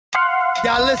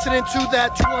Y'all listening to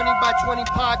that 20 by 20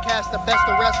 podcast, the best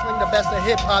of wrestling, the best of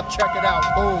hip hop. Check it out.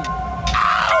 Boom.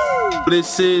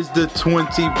 This is the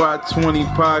 20 by 20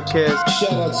 podcast.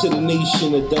 Shout out to the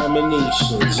nation of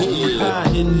domination.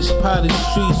 High in these potted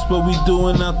streets, but we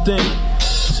doing our thing.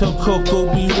 Tell Coco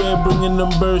beware, bringing them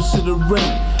birds to the ring.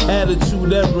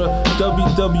 Attitude era,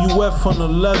 WWF on the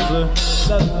leather.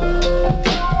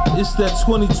 It's that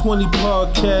 2020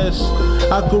 podcast.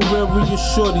 I go rare your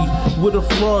shorty with a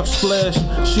frog splash.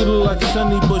 She look like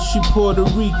Sunny, but she Puerto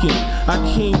Rican. I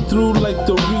came through like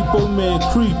the Repo Man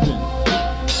creeping.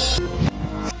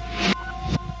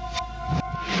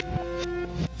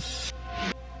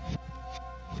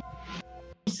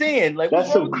 I'm saying, like,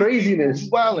 that's some craziness.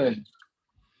 Wildin'.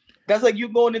 That's like you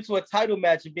going into a title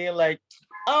match and being like,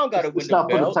 I don't gotta win the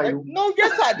belt. Like, no,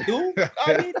 yes I do.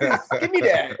 I need this. Give me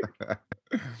that.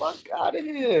 Fuck out of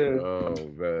here. Oh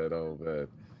man.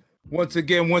 Once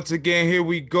again, here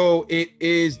we go. It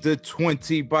is the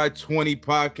 20 by 20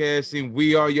 podcast, and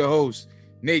we are your hosts,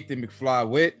 Nathan McFly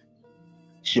with.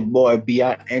 It's your boy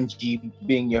B.I.N.G.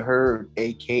 Bing You Heard,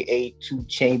 aka 2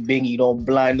 Chain Bing. You don't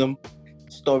blind them.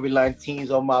 Storyline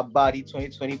teams on my body,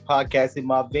 2020 podcast in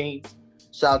my veins.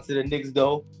 Shout out to the Knicks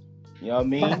though. You know what I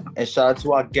mean? And shout out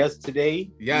to our guest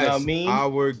today. Yes, you know what I mean?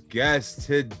 Our guest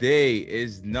today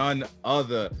is none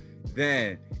other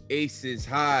than Aces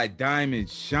High,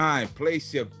 Diamonds Shine.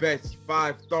 Place your bets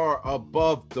 5-star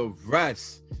above the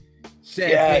rest.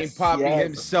 Champagne Poppy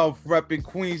himself, repping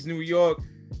Queens, New York.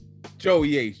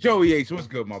 Joey H, what's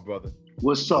good, my brother?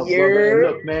 What's up, brother?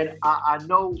 And look, man, I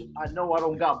know I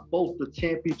don't got both the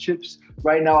championships.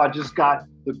 Right now, I just got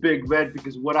the Big Red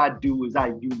because what I do is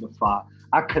I unify.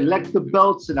 I collect the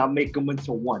belts and I make them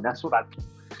into one. That's what I do.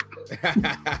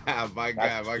 my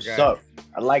God. What's up?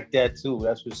 I like that too.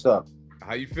 That's what's up.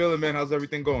 How you feeling, man? How's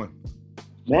everything going?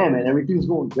 Man, everything's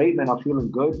going great, man. I'm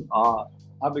feeling good.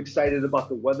 I'm excited about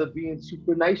the weather being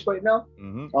super nice right now.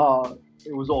 Mm-hmm.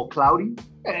 It was all cloudy,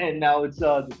 and now it's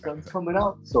the sun's coming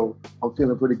out, so I'm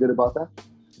feeling pretty good about that.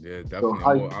 Yeah,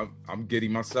 definitely. So I'm giddy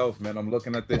myself, man. I'm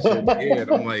looking at this shit here,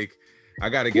 and I'm like, I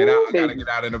gotta get out. I gotta get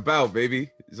out and about, baby.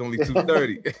 It's only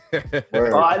 2:30.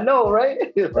 Oh, I know, right?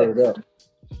 But you're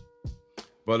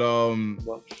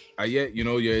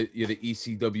the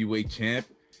ECWA champ.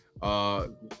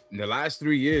 In the last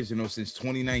 3 years, since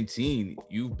 2019,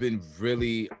 you've been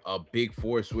really a big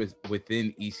force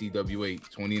within ECWA.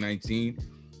 2019,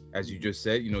 as you just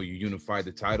said, you unified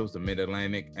the titles, the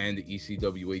Mid-Atlantic and the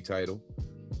ECWA title.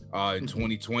 In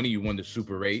 2020, you won the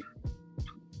Super 8.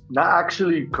 Not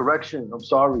actually, correction. I'm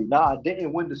sorry. I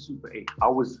didn't win the Super 8.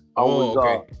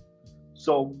 Okay.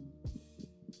 So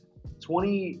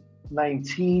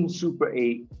 2019 Super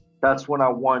 8. That's when I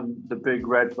won the Big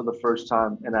Red for the first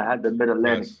time, and I had the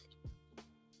Mid-Atlantic. Yes.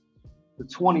 The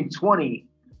 2020,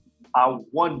 I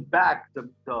won back the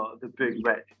Big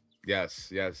Red.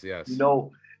 Yes. And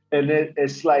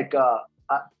it's like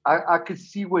I could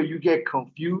see where you get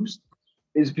confused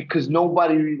is because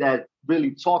nobody that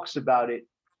really talks about it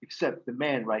except the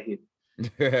man right here.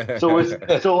 So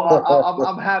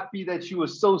I'm happy that you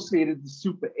associated the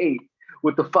Super 8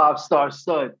 with the 5-star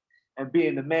stud and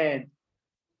being the man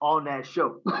on that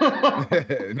show.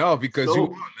 No, because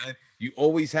you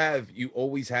always have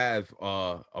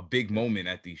a big moment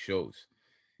at these shows.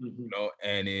 Mm-hmm.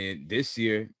 And in this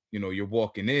year, you're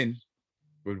walking in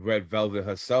with Red Velvet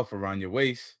herself around your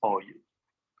waist. Oh yeah.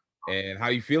 And how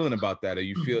you feeling about that? Are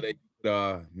you feel that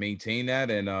you maintain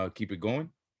that and keep it going?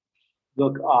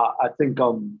 Look, I think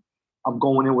I'm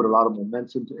going in with a lot of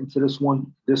momentum into this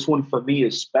one. This one for me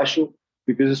is special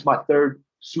because it's my third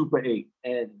Super 8.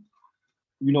 And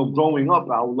growing up,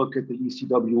 I would look at the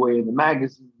ECWA in the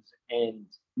magazines, and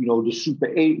the Super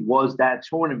 8 was that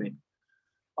tournament.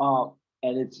 And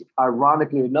it's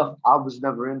ironically enough, I was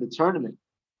never in the tournament.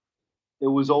 It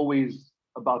was always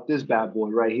about this bad boy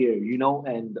right here,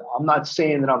 And I'm not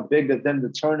saying that I'm bigger than the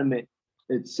tournament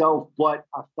itself, but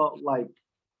I feel like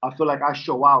I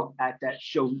show out at that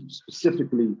show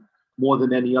specifically more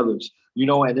than any others,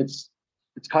 And it's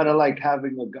kind of like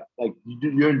having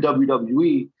you're in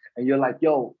WWE. And you're like,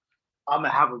 yo, I'm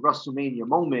gonna have a WrestleMania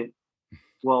moment.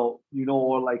 Well,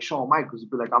 or like Shawn Michaels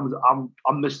would be like, I'm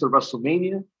Mr.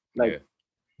 WrestleMania.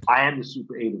 I am the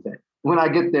Super 8 event. When I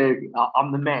get there,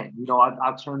 I'm the man.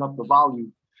 I turn up the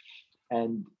volume,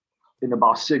 and in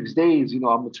about 6 days, I'm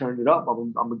gonna turn it up.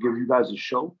 I'm gonna give you guys a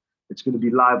show. It's gonna be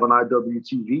live on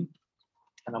IWTV,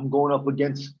 and I'm going up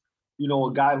against,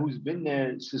 a guy who's been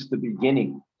there since the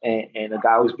beginning, and a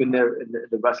guy who's been there in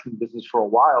the wrestling business for a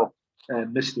while.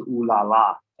 And Mr. Ooh La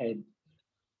La. And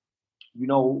they're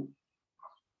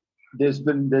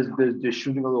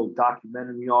shooting a little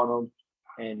documentary on him.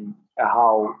 and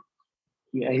how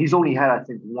he's only had, I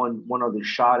think, one other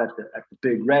shot at the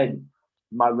Big Red,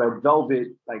 my Red Velvet,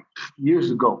 like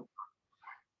years ago,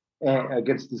 and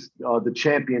against the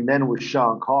champion then was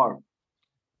Sean Carr,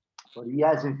 but he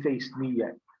hasn't faced me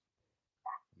yet.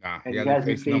 Nah, And he he hasn't hasn't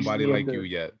faced faced nobody me like in you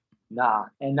yet. Nah,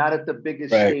 and not at the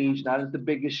biggest Right. stage, not at the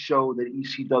biggest show that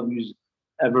ECW's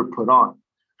ever put on.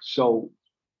 So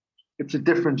it's a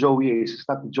different Joey Ace. It's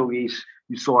not the Joey Ace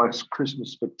you saw at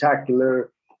Christmas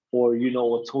Spectacular or, you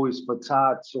know, a Toys for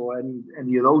Tots or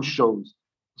any of those shows.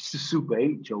 It's the Super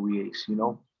 8 Joey Ace, you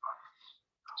know?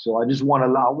 So I just want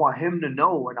him to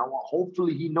know, and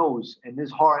hopefully he knows in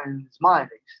his heart and his mind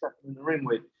that he's stepping in the ring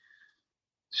with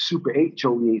Super 8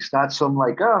 Joey Ace, not some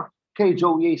like, okay,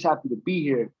 Joey Ace happy to be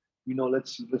here. You know,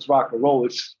 let's rock and roll.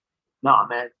 It's nah,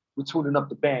 man. We're tuning up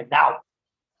the band now.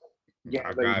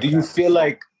 Yeah. Do you feel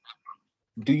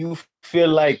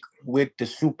like with the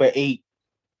Super 8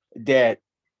 that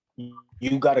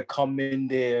you got to come in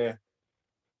there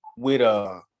with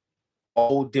a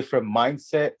whole different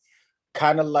mindset,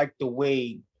 kind of like the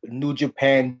way New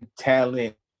Japan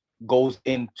talent goes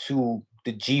into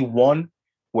the G1,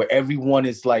 where everyone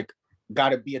is like got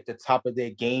to be at the top of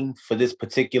their game for this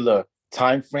particular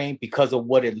time frame because of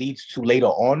what it leads to later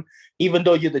on? Even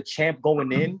though you're the champ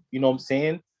going in, you know what I'm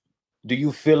saying? Do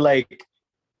you feel like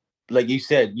you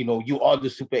said, you know, you are the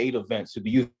Super 8 event. So do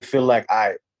you feel like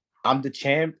I'm the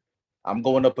champ, I'm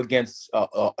going up against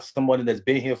someone that's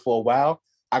been here for a while,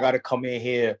 I got to come in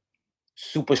here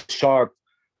super sharp,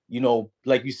 you know,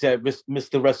 like you said,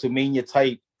 Mr. WrestleMania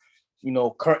type, you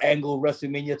know, Kurt Angle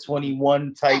WrestleMania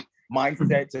 21 type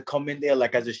mindset to come in there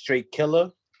like as a straight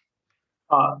killer?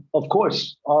 Of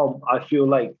course. I feel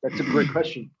like that's a great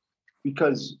question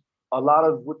because a lot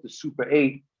of with the Super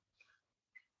 8,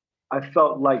 I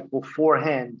felt like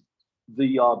beforehand,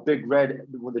 the Big Red,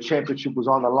 when the championship was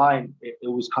on the line, it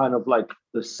was kind of like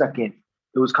the second.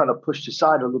 It was kind of pushed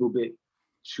aside a little bit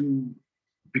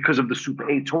because of the Super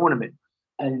 8 tournament.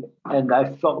 And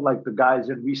I felt like the guys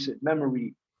in recent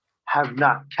memory have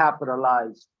not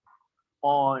capitalized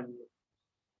on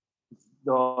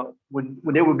when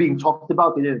they were being talked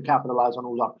about, they didn't capitalize on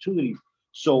those opportunities.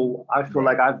 So I feel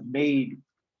like I've made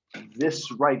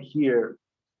this right here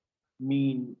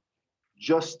mean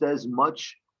just as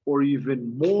much or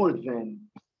even more than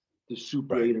the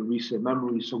Super 8 in recent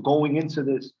memory. So going into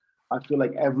this, I feel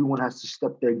like everyone has to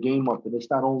step their game up, and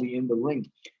it's not only in the ring,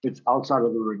 it's outside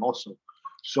of the ring also.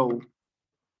 So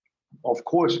of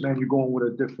course, man, you're going with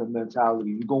a different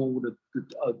mentality. You're going with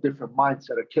a different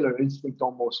mindset, a killer instinct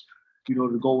almost, you know,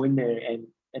 to go in there. And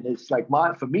it's like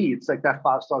for me, it's like that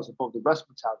 5 stars above the rest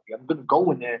mentality. I'm going to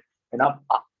go in there and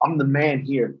I'm the man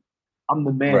here. I'm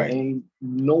the man. Right. And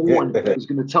no one is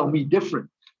going to tell me different.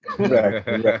 Right.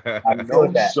 I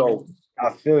feel that. So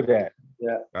I feel that.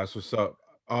 Yeah. That's what's up.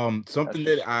 Something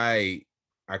that I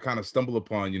kind of stumble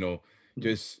upon, you know,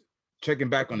 just checking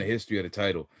back on the history of the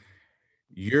title.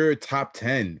 You're top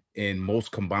 10 in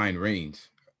most combined reigns,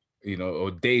 you know,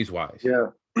 or days wise. Yeah.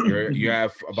 You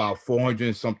have about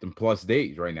 400 something plus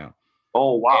days right now.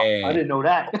 Oh wow. And I didn't know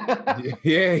that.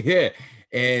 yeah.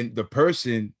 And the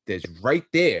person that's right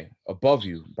there above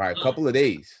you by a couple of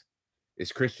days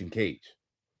is Christian Cage.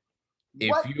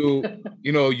 If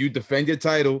you defend your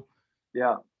title,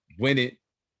 win it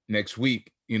next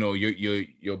week, you know,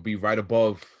 you'll be right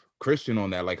above Christian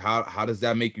on that. Like how does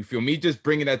that make you feel? Me just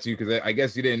bringing that to you because I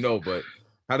guess you didn't know, but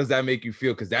how does that make you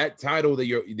feel? Because that title that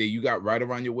you got right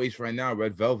around your waist right now,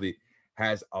 Red Velvet,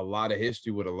 has a lot of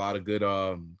history with a lot of good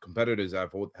competitors that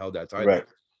have held that title. Right.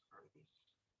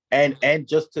 And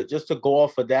just to go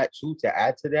off of that too, to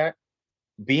add to that,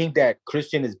 being that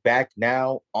Christian is back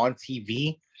now on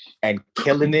TV and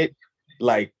killing it,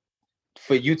 like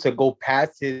for you to go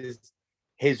past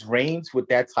his reigns with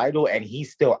that title and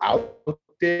he's still out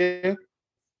there,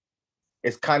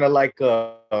 it's kind of like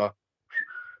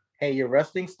hey, you're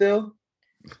wrestling still?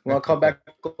 You want to come back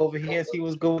over here and see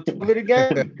what's good with it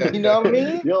again? You know what I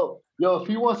mean? Yo, if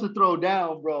he wants to throw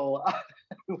down, bro.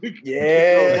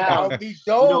 That would be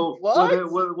dope. You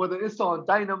know, whether it's on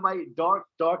Dynamite,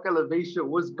 Dark Elevation,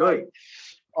 was good.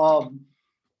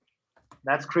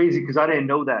 That's crazy because I didn't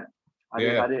know that. I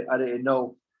didn't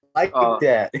know. Like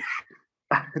that.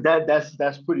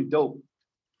 That's pretty dope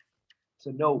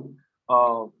to know.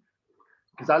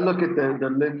 Because I look at the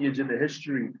lineage and the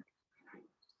history,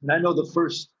 and I know the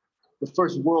first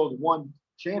World One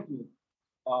champion.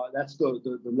 That's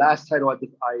the last title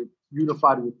I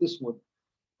unified with this one.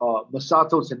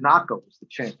 Masato Tanaka was the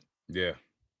champion. Yeah.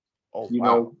 Oh, you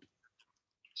know.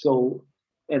 So,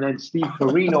 and then Steve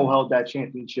Corino held that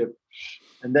championship.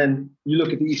 And then you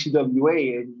look at the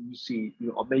ECWA and you see,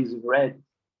 Amazing Red,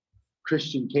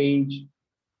 Christian Cage,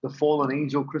 the Fallen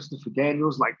Angel, Christopher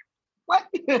Daniels. Like, what?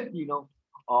 And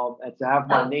to have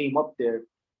my name up there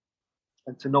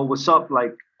and to know what's up,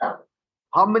 like,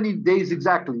 how many days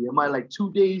exactly? Am I like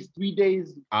 2 days, 3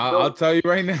 days? I'll tell you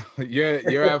right now,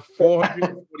 you're at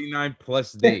 449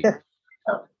 plus days.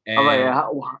 And, all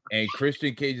right, and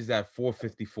Christian Cage is at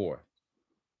 454.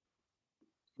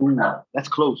 Ooh, that's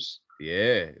close.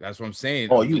 Yeah, that's what I'm saying.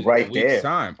 Oh, you right there.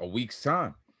 A week's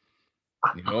time.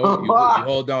 You hold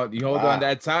on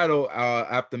that title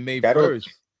after May 1st.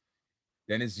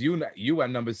 Then it's you at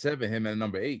number 7, him at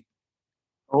number 8.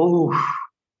 Oh,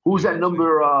 who's at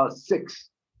number 6?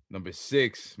 Number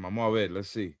 6, Mama Red. Let's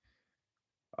see.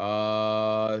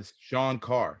 Sean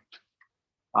Carr.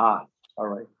 All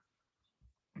right.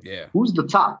 Yeah. Who's the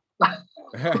top?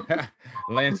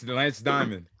 Lance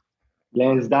Diamond.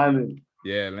 Lance Diamond.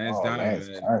 Yeah, Lance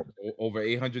Diamond. Over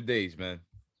 800 days, man.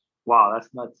 Wow,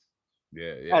 that's nuts.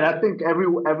 Yeah. And I think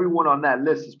everyone on that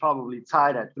list is probably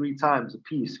tied at 3 times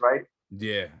apiece, right?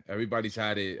 Yeah, everybody's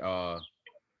had it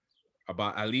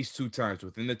about at least 2 times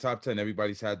within the top 10.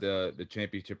 Everybody's had the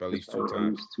championship at least 2 times. At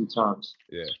least 2 times.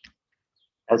 Yeah,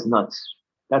 that's nuts.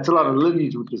 That's a lot of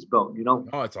lineage with this belt,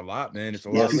 Oh, it's a lot, man. It's a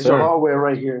lot. Yes, it's hardware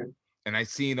right here. And I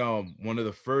seen one of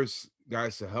the first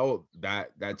guys to hold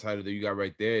that title that you got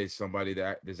right there is somebody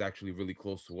that is actually really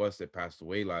close to us that passed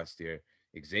away last year,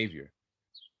 Xavier.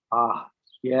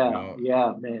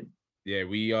 Yeah, man. Yeah,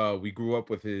 we grew up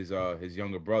with his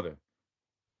younger brother.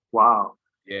 Wow.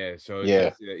 Yeah, so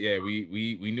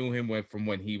we knew him from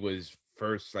when he was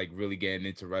first like really getting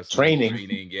into wrestling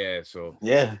training. Yeah, so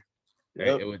yeah,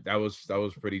 that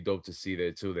was pretty dope to see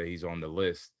that too, that he's on the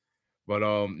list. But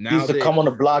now he used to come on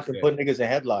the block and put niggas in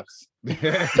headlocks.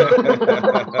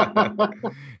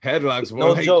 Headlocks,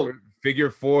 no joke. Figure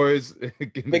fours,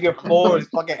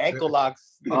 fucking ankle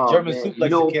locks. German suplex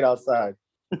the kid outside.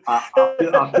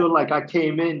 I feel like I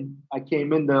came in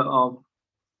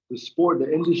the sport,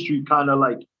 the industry kind of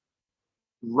like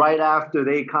right after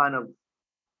they kind of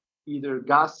either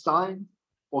got signed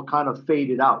or kind of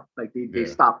faded out. Like they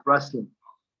stopped wrestling.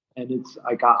 And it's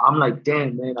like, I'm like,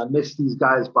 damn, man, I missed these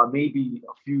guys by maybe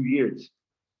a few years.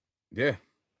 Yeah.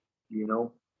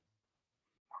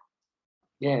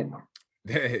 Yeah.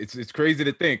 It's crazy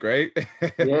to think, right?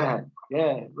 yeah.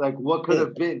 Like what could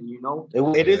have been,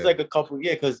 It is like a couple,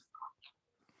 because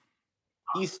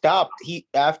he stopped.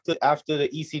 After the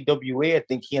ECWA, I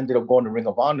think he ended up going to Ring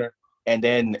of Honor, and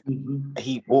then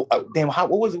what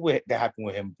was it that happened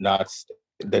with him?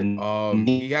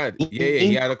 He had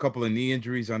a couple of knee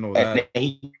injuries. I know that. And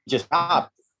he just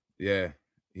stopped. Yeah,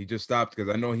 he just stopped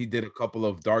because I know he did a couple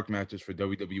of dark matches for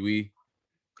WWE.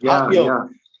 Yeah.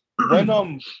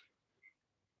 When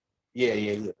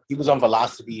he was on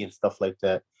Velocity and stuff like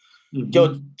that. Mm-hmm.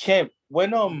 Yo, Champ,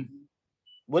 when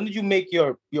did you make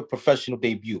your professional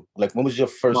debut? Like, when was your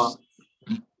first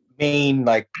main,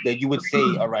 like, that you would say,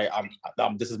 all right,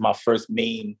 this is my first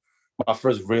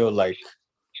real, like,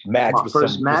 match. My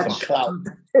first match? With some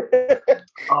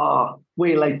clout.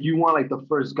 Wait, like, you want, like, the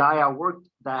first guy I worked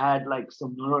that had, like,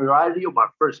 some notoriety, or my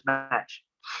first match?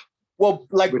 Well,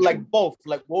 like both.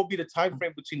 Like, what would be the time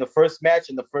frame between the first match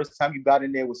and the first time you got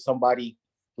in there with somebody,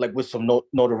 like, with some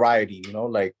notoriety,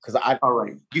 like, because all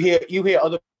right, you hear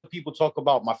other people talk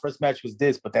about my first match was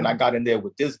this, but then I got in there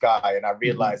with this guy and I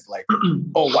realized, like,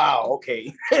 oh wow,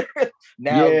 okay,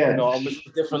 now I'm at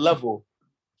a different level.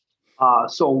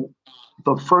 So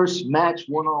the first match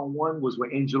 1-on-1 was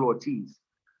with Angel Ortiz.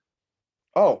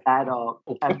 Oh, at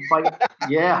Fight, at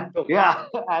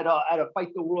a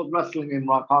Fight the World Wrestling in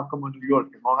Ronkonkoma, New York,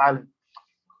 in Long Island,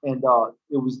 and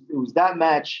it was that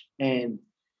match, and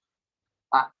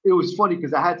it was funny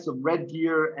because I had some red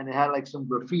gear and it had like some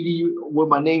graffiti with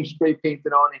my name spray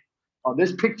painted on it.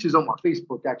 There's pictures on my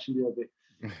Facebook actually of it.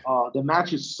 The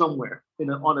match is somewhere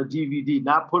on a DVD,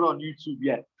 not put on YouTube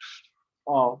yet.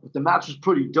 But the match was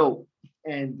pretty dope,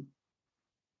 and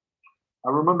I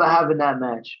remember having that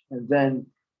match, and then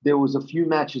there was a few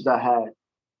matches I had,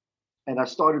 and I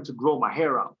started to grow my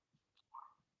hair out.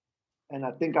 And I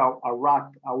think I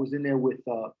was in there with,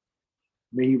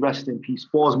 may he rest in peace,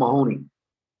 Balls Mahoney.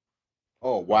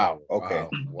 Oh, wow. Okay.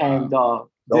 Wow. And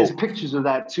there's pictures of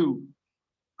that too.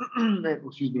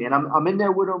 Excuse me. And I'm in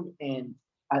there with him, and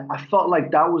I felt like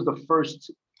that was the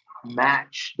first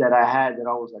match that I had that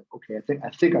I was like, okay, I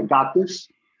think I got this.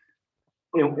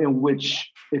 In which,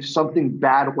 if something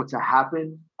bad were to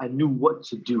happen, I knew what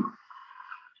to do.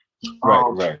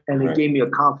 Right. And it gave me a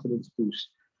confidence boost.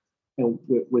 And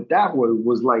with that word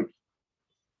was like,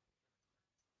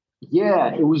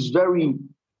 it was very,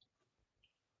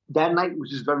 that night was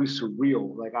just very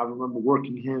surreal. Like I remember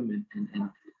working him, and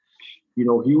you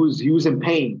know, he was in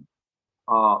pain.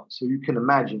 So you can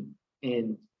imagine.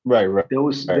 And Right. there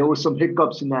was some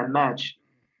hiccups in that match.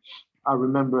 I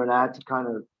remember, and I had to kind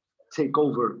of take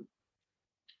over.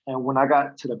 And when I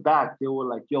got to the back, they were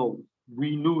like, "Yo,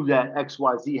 we knew that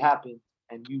XYZ happened,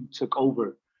 and you took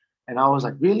over." And I was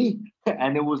like, "Really?"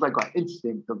 And it was like an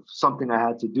instinct of something I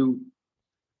had to do.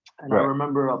 And I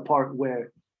remember a part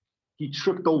where he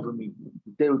tripped over me.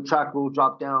 The track roll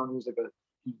dropped down. It was like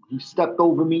he stepped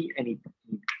over me and he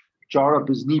jarred up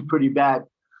his knee pretty bad.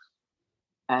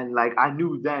 And like I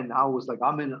knew then, I was like,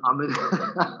 I'm in.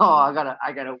 Oh, I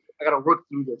gotta work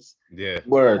through this. Yeah.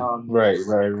 Word.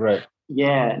 Right.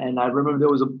 Yeah, and I remember there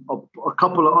was a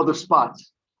couple of other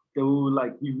spots that we were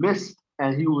like, we missed,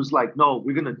 and he was like, no,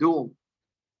 we're gonna do them.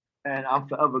 And I'm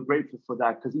forever grateful for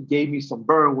that because he gave me some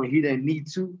burn when he didn't need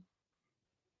to.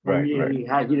 He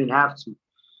didn't have to.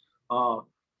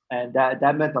 And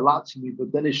that meant a lot to me.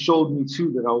 But then it showed me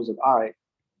too that I was like, all right,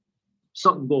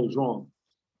 something goes wrong.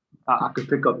 I could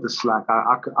pick up the slack.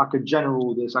 I could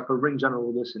general this. I could ring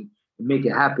general this and make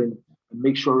it happen and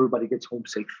make sure everybody gets home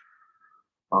safe.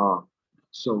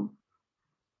 So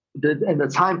the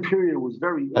time period was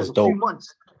a few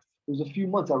months. It was a few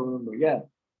months, I remember. Yeah.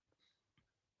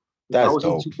 That's was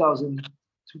dope. In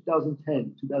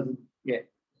 2010,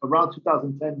 around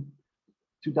 2010,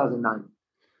 2009.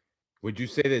 Would you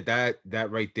say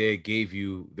that right there gave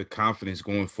you the confidence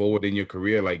going forward in your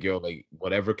career? Like, yo, like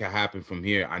whatever can happen from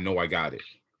here, I know I got it,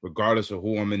 regardless of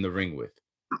who I'm in the ring with.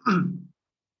 I'm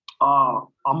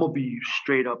gonna be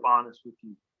straight up honest with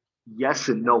you. Yes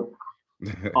and no.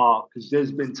 Because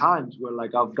there's been times where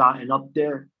like I've gotten up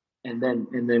there and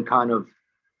then kind of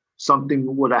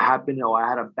something would have happened, or I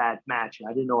had a bad match.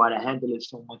 I didn't know how to handle it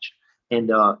so much, and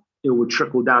it would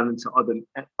trickle down into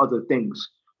other things.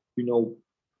 You know,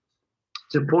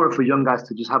 it's important for young guys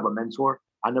to just have a mentor.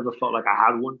 I never felt like I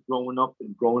had one growing up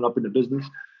in the business.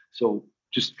 So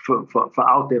just for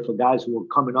out there, for guys who are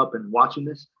coming up and watching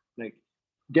this, like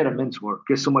get a mentor,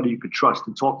 get somebody you could trust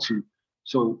and talk to.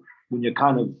 So when you're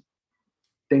kind of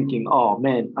thinking, oh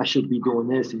man, I should be doing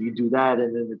this, and you do that,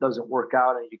 and then it doesn't work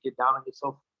out, and you get down on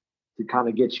yourself, to kind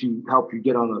of help you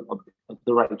get on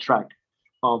the right track.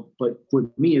 But for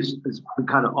me, it's been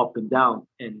kind of up and down,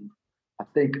 and I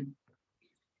think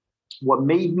what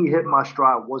made me hit my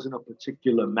stride wasn't a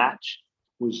particular match,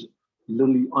 was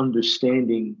literally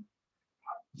understanding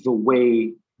the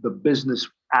way the business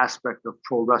aspect of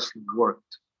pro wrestling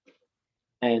worked,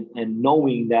 and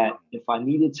knowing that if I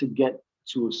needed to get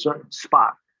to a certain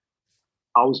spot,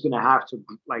 I was gonna have to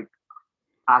like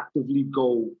actively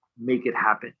go make it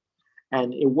happen.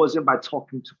 And it wasn't by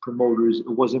talking to promoters, it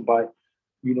wasn't by,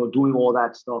 you know, doing all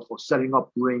that stuff or setting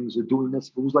up rings or doing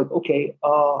this. It was like, okay,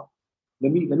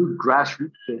 let me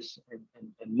grassroots this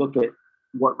and look at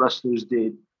what wrestlers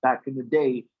did back in the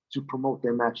day to promote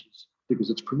their matches, because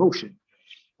it's promotion.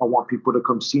 I want people to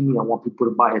come see me. I want people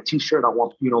to buy a T-shirt. I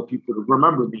want, you know, people to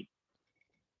remember me.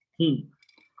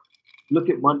 Look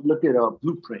at a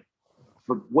Blueprint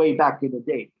for way back in the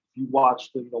day. If you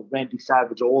watched, you know, Randy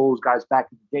Savage or all those guys back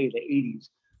in the day, the 80s,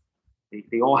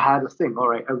 they all had a thing. All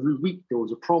right, every week there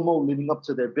was a promo leading up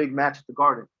to their big match at the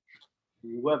Garden,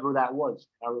 whoever that was.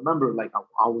 I remember, like,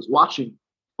 I was watching.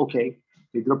 Okay,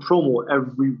 they did a promo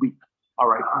every week. All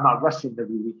right, I'm not wrestling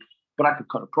every week, but I could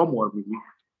cut a promo every week.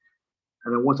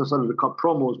 And then once I started to cut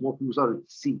promos, more people started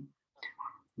to see.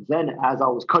 Then, as I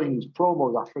was cutting these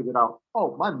promos, I figured out,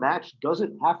 oh, my match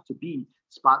doesn't have to be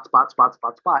spot.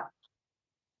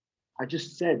 I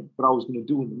just said what I was going to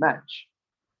do in the match.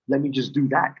 Let me just do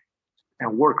that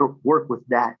and work with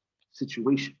that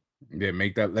situation. Yeah,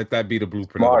 let that be the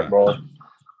blueprint. Smart, bro.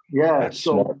 Yeah, that's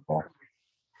so smart, bro.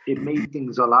 It made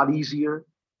things a lot easier,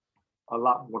 a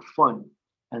lot more fun.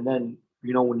 And then,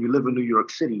 you know, when you live in New York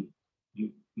City,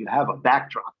 you have a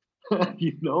backdrop,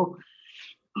 you know?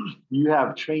 You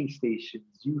have train stations.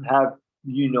 You have,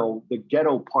 you know, the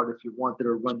ghetto part if you wanted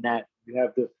to run that. You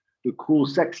have the cool,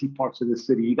 sexy parts of the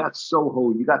city. You got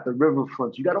Soho. You got the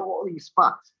riverfront. You got all these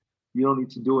spots. You don't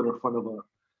need to do it in front of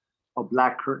a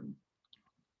black curtain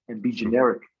and be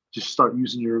generic. Just start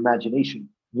using your imagination.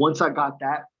 Once I got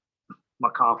that, my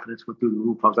confidence went through the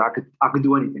roof. I was like, I could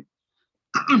do anything.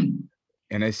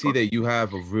 And I see that you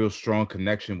have a real strong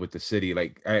connection with the city,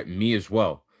 like me as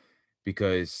well.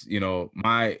 Because, you know,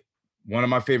 one of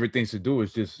my favorite things to do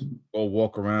is just go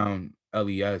walk around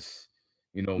LES,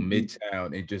 you know,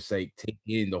 Midtown, and just like take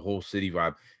in the whole city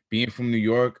vibe. Being from New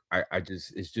York,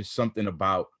 it's just something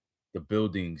about the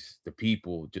buildings, the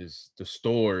people, just the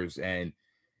stores, and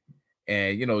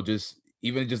you know, just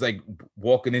even just like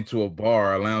walking into a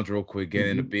bar or a lounge real quick,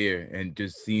 getting a beer, and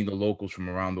just seeing the locals from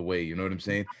around the way. You know what I'm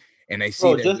saying? And I see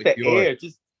Bro, that just with the your air,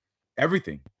 just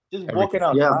everything. walking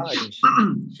Yeah. outside and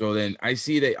shit. So then I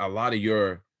see that a lot of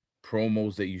your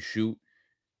promos that you shoot,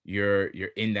 you're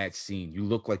in that scene. You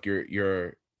look like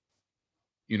you're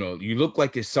you look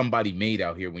like it's somebody made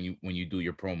out here when you do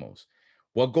your promos.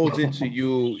 What goes into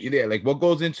you, like what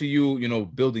goes into you,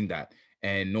 building that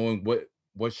and knowing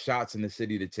what shots in the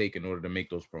city to take in order to make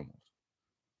those promos?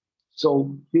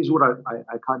 So here's what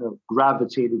I kind of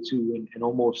gravitated to and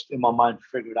almost in my mind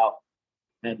figured out.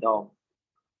 And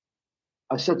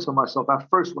I said to myself at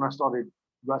first when I started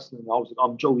wrestling, I was like,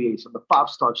 I'm Joey Ace, I'm the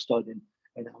 5-star stud, and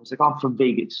I was like, I'm from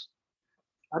Vegas.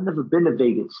 I've never been to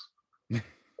Vegas.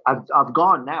 I've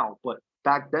gone now, but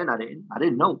back then I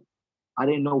didn't know. I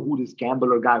didn't know who this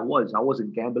gambler guy was. I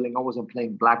wasn't gambling. I wasn't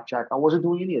playing blackjack. I wasn't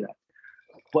doing any of that.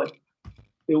 But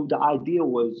the idea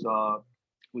was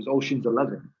Ocean's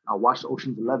 11. I watched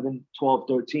Ocean's 11, 12,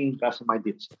 13. Got some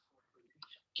ideas.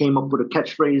 Came up with a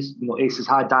catchphrase. Aces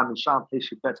high, diamond shine. Place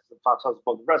your bets and 5 stars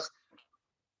above the rest.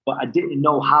 But I didn't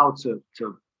know how to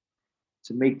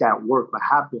make that work, but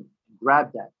happen, and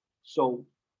grab that. So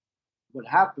what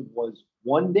happened was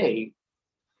one day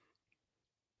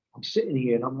I'm sitting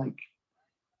here and I'm like,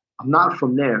 I'm not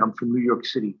from there. I'm from New York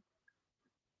City.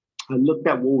 I looked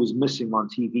at what was missing on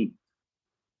TV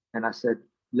and I said,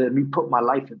 let me put my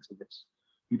life into this.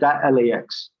 You got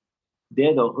LAX.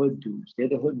 They're the hood dudes. They're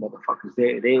the hood motherfuckers.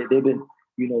 They've been,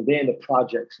 they're in the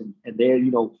projects and they're,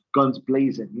 guns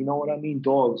blazing. You know what I mean?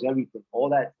 Dogs, everything, all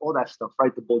that stuff,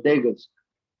 right? The bodegas.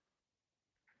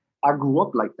 I grew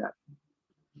up like that.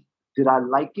 Did I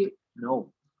like it?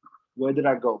 No. Where did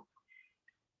I go?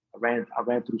 I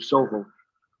ran through Soho.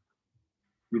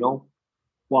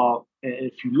 Well,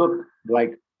 if you look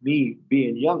like me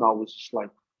being young, I was just like,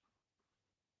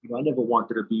 I never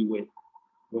wanted to be with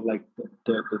like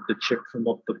the chick from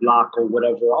up the block or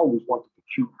whatever. I always wanted the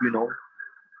cute,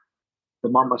 the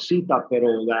mamacita,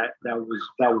 pero that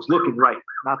was looking right,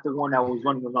 not the one that was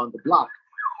running around the block.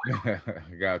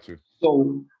 Got you.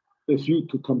 So if you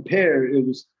could compare, it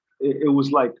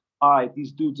was like, all right,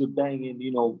 these dudes are banging,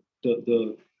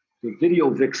 the video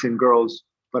vixen girls,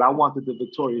 but I wanted the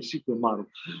Victoria's Secret model.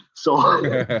 So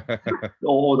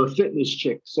or the fitness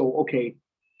chick. So okay,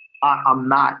 I'm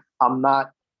not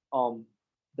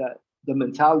that the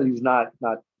mentality is not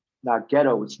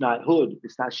ghetto, it's not hood,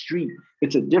 it's not street,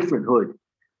 it's a different hood.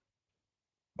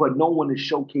 But no one is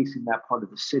showcasing that part of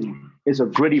the city. It's a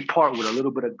gritty part with a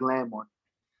little bit of glam on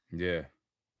it. Yeah.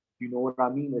 You know what I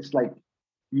mean? It's like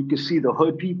you can see the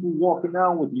hood people walking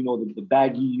down with, the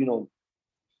baggy,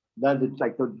 leather,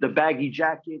 like the baggy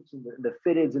jackets and the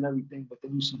fitteds and everything. But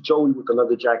then you see Joey with the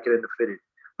leather jacket and the fitted.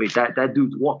 Wait, that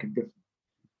dude's walking different.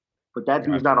 But that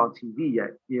dude's not on TV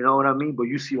yet. You know what I mean? But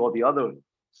you see all the other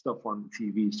stuff on the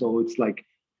TV. So it's like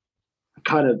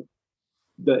kind of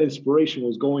the inspiration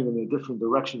was going in a different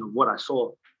direction of what I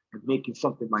saw and making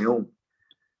something my own.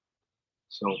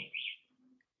 So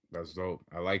that's dope.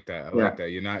 I like that. I like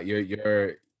that.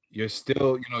 You're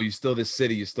still, you're still the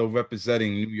city. You're still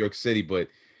representing New York City, but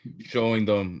showing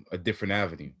them a different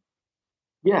avenue.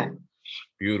 Yeah.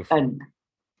 Beautiful.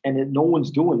 And no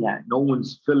one's doing that. No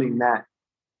one's filling that.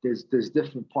 There's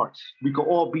different parts. We could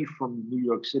all be from New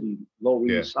York City, Lower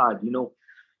East Side.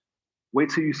 Wait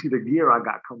till you see the gear I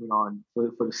got coming on for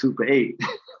the Super 8.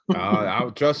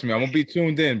 Trust me, I'm gonna be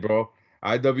tuned in, bro.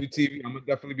 IWTV, I'm gonna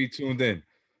definitely be tuned in.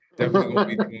 Definitely gonna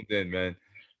be tuned in, man.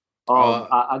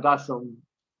 I got some.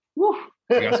 Woo.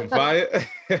 You got some fire?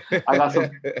 I got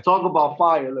some. Talk about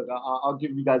fire. Look, I'll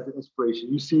give you guys the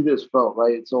inspiration. You see this belt,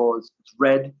 right? It's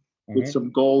red with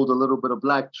some gold, a little bit of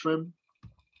black trim.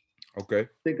 Okay.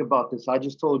 Think about this. I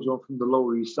just told you I'm from the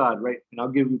Lower East Side, right? And I'll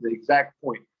give you the exact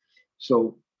point.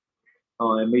 So,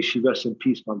 and may she rest in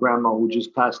peace, my grandma who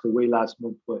just passed away last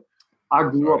month. But I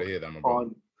grew up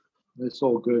on, it's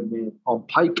all good, man, on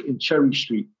Pike and Cherry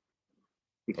Street.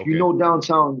 If you know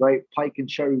downtown, right? Pike and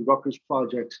Cherry, Rutgers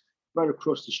Projects, right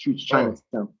across the street's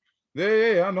Chinatown.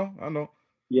 Yeah, I know.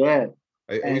 Yeah.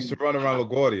 I used to run around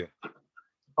LaGuardia.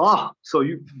 So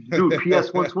you do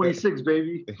PS 126,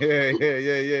 baby. Yeah.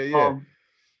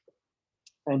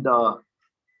 And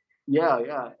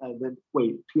then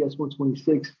wait, PS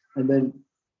 126, and then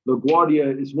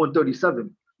LaGuardia is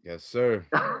 137. Yes, sir.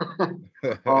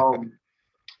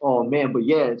 Oh man, but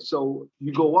yeah, so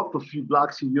you go up a few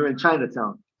blocks and you're in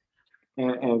Chinatown.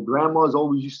 And grandma's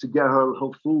always used to get her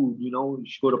food,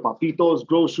 she'd go to Papito's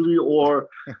grocery or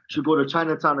she'd go to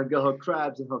Chinatown and get her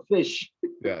crabs and her fish.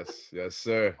 Yes,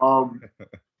 sir.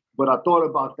 But I thought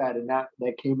about that and that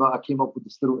came out. I came up with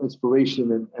this little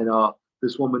inspiration and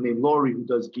this woman named Lori who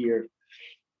does gear.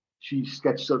 She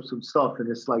sketched up some stuff, and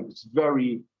it's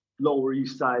very Lower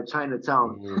East Side,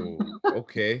 Chinatown. Ooh,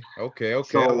 okay.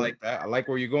 So, I like that. I like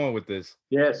where you're going with this.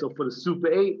 Yeah, so for the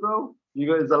Super 8, bro,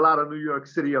 there's a lot of New York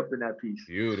City up in that piece.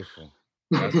 Beautiful.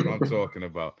 That's what I'm talking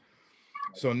about.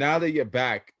 So now that you're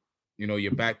back,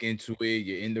 you're back into it.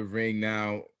 You're in the ring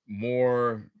now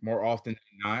more often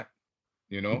than not.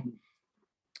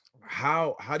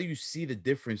 How do you see the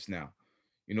difference now?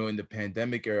 In the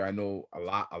pandemic era, I know a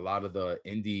lot of the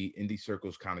indie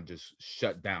circles kind of just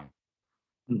shut down.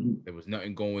 Mhm. There was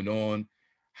nothing going on.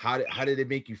 How did it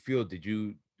make you feel?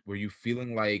 Were you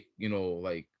feeling like,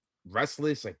 like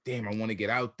restless? Like, damn, I want to get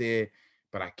out there,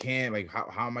 but I can't. Like,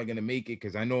 how am I gonna make it?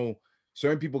 Because I know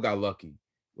certain people got lucky.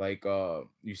 Like,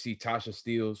 you see Tasha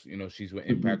Steeles, she's with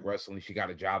Impact Wrestling. She got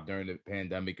a job during the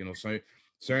pandemic.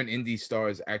 Certain indie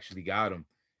stars actually got them,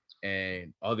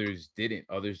 and others didn't.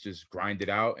 Others just grinded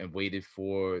out and waited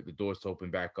for the doors to open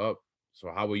back up.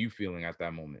 So how were you feeling at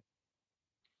that moment?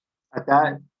 At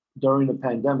that, during the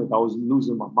pandemic, I was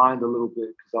losing my mind a little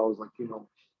bit because I was like,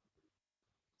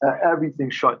 everything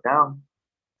shut down.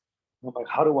 I'm like,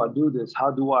 how do I do this?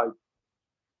 How do I?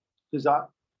 Because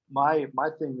my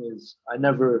thing is, I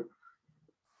never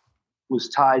was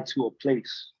tied to a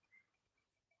place.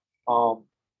 I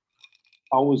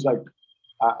was like,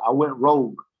 I went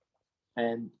rogue,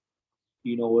 and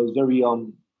it was very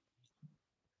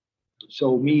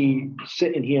So me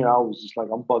sitting here, I was just like,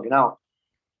 I'm bugging out.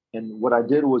 And what I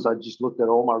did was I just looked at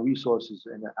all my resources,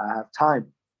 and I have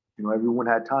time. Everyone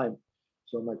had time.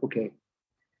 So I'm like, okay,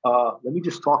 let me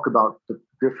just talk about the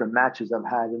different matches I've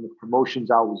had in the promotions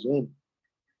I was in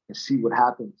and see what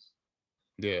happens.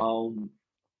 Yeah.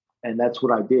 And that's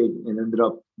what I did, and ended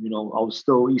up, I was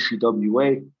still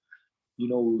ECWA. We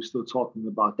were still talking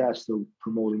about that, still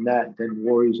promoting that. Then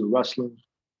Warriors of Wrestling.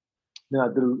 Then I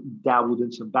dabbled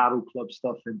in some Battle Club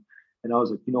stuff, and I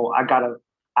was like,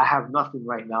 I have nothing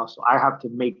right now, so I have to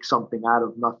make something out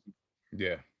of nothing.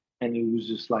 Yeah. And it was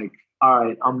just like, all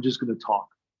right, I'm just gonna talk.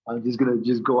 I'm just gonna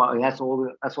go out, and that's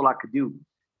all I could do.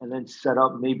 And then set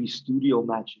up maybe studio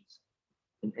matches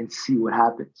and see what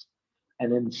happens.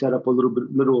 And then set up a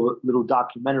little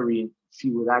documentary and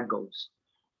see where that goes.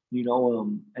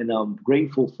 And I'm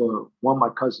grateful for my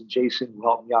cousin Jason, who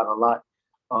helped me out a lot,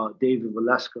 David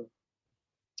Valeska,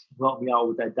 who helped me out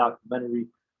with that documentary.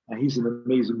 And he's an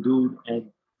amazing dude, and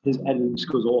his editing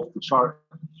skills are off the chart.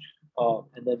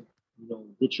 And then,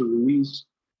 Richard Ruiz,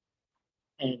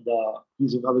 and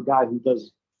he's another guy who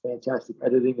does fantastic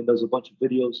editing and does a bunch of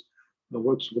videos,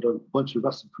 works with a bunch of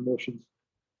wrestling promotions.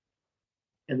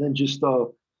 And then just,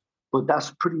 but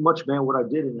that's pretty much, man, what I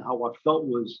did. And how I felt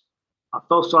was, I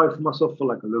felt sorry for myself for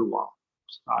like a little while.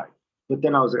 All right. But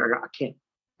then I was like, I can't.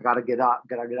 I gotta get out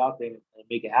there and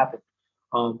make it happen.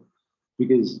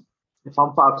 Because if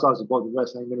I'm 5 stars above the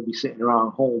rest, I ain't gonna be sitting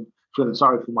around home feeling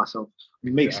sorry for myself.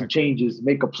 Make some changes,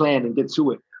 make a plan, and get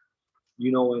to it.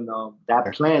 And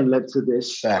that plan led to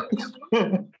this. That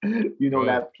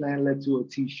plan led to a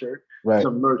T-shirt,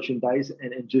 some merchandise,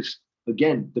 and just,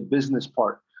 again, the business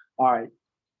part. All right,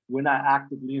 we're not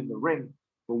actively in the ring,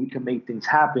 but we can make things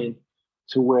happen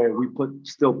to where we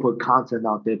still put content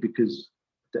out there, because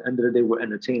at the end of the day, we're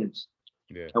entertainers.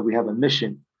 Yeah. And we have a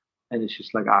mission, and it's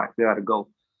just like, all right, we gotta go.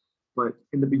 But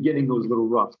in the beginning, it was a little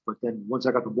rough. But then once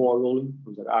I got the ball rolling, I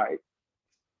was like, all right,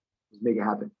 let's make it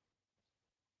happen.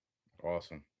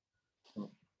 Awesome.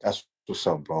 That's what's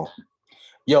up, bro.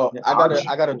 Yo, yeah, I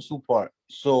got a 2-part.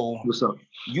 So what's up?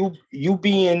 You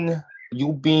being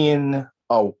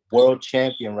a world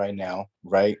champion right now,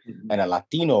 right? Mm-hmm. And a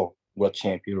Latino world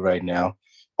champion right now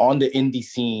on the indie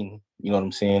scene, you know what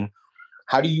I'm saying?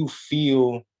 How do you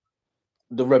feel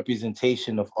the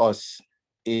representation of us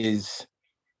is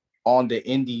on the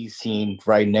indie scene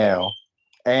right now?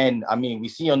 And I mean, we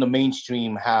see on the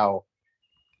mainstream how,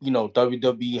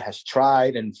 WWE has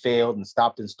tried and failed and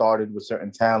stopped and started with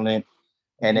certain talent.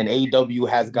 And then AEW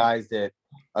has guys that,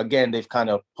 again, they've kind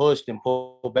of pushed and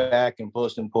pulled back and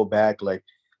pushed and pulled back. Like,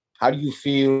 how do you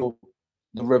feel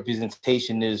the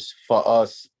representation is for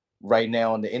us right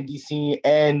now on the indie scene?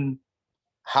 And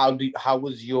how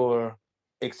was your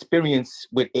experience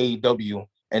with AEW?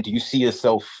 And do you see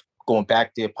yourself going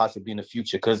back there possibly in the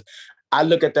future? Because I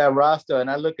look at that roster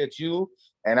and I look at you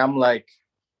and I'm like,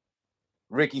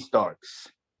 Ricky Starks,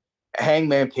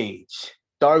 Hangman Page,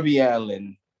 Darby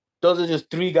Allin. Those are just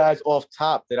 3 guys off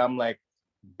top that I'm like,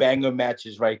 banger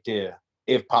matches right there,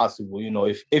 if possible,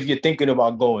 if you're thinking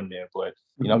about going there, but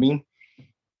you know what I mean?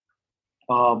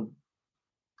 All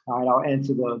right, I'll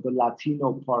answer the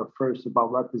Latino part first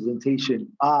about representation.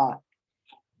 I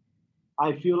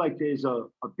feel like there's a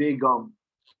big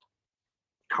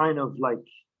kind of like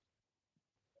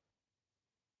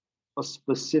a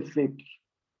specific,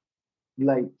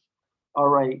 like, all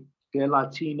right, they're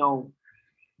Latino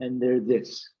and they're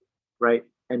this, right?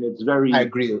 And it's very. I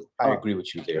agree with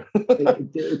you there.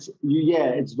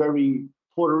 It's very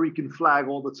Puerto Rican flag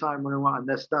all the time running around.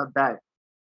 That's not bad,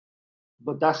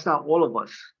 but that's not all of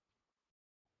us,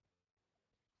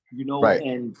 you know. Right.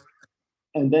 And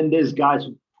then there's guys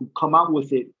who come out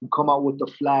with it, who come out with the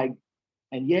flag,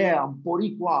 and yeah, I'm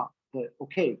Boricua, but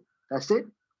okay, that's it.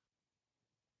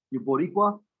 You're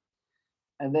Boricua,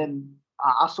 and then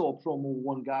I saw a promo with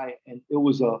one guy, and it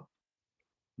was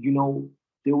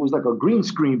there was like a green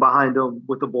screen behind him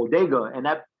with a bodega, and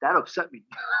that upset me.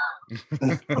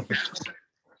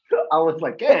 I was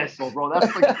like, yeah, so bro,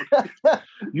 that's like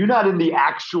you're not in the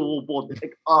actual bodega.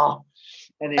 Oh,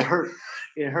 and it hurt.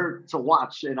 It hurt to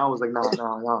watch, and I was like,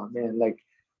 nah, man. Like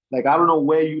I don't know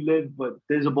where you live, but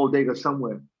there's a bodega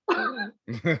somewhere.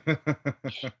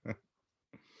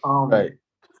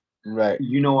 Right.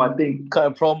 You know, I think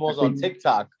cutting promos on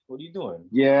TikTok. What are you doing?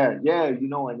 Yeah. You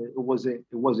know, and it wasn't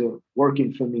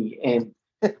working for me. And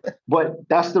but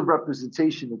that's the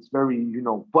representation. It's very, you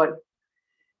know, but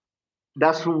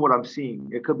that's from what I'm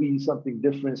seeing. It could be something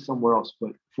different somewhere else,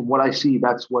 but from what I see,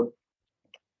 that's what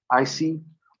I see.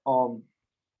 I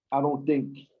don't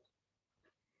think.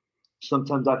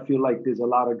 Sometimes I feel like there's a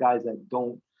lot of guys that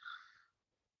don't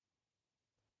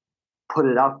put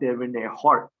it out there in their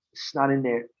heart. It's not in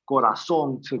their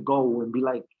corazón to go and be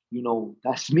like, you know,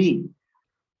 that's me.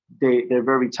 They're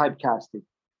very typecasted.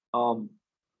 And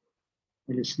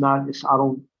it's not, I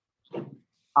don't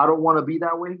want to be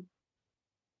that way.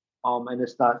 And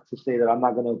it's not to say that I'm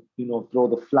not gonna, you know, throw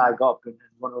the flag up and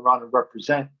run around and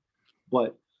represent,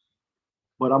 but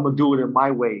I'm gonna do it in my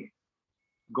way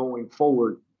going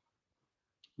forward,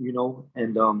 you know,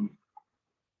 and you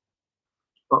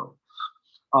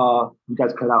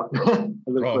guys cut out. Oh,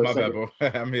 my bad, bro.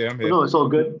 I'm here. No, it's all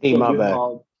good. Hey, my bad.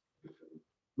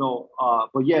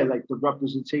 But yeah, like the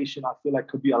representation, I feel like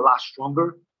could be a lot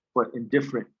stronger, but in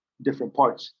different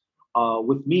parts.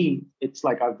 With me, it's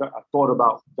like I thought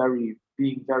about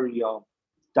being very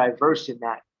diverse in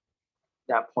that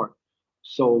part.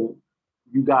 So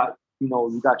you got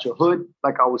your hood,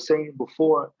 like I was saying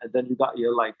before, and then you got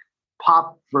your like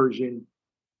pop version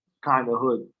kind of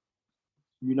hood,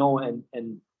 you know,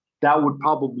 and that would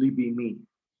probably be me.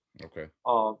 Okay.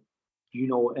 You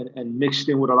know, and mixed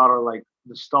in with a lot of like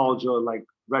nostalgia, like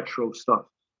retro stuff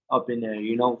up in there,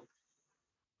 you know.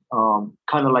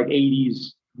 Kind of like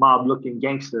 80s mob looking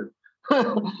gangster.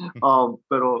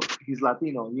 But he's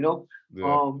Latino, you know?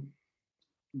 Yeah.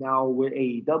 Now with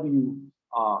AEW,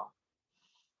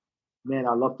 man,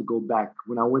 I love to go back.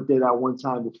 When I went there that one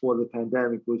time before the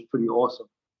pandemic, it was pretty awesome.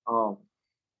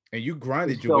 And you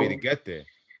grinded your way to get there.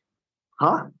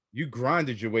 Huh? You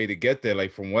grinded your way to get there.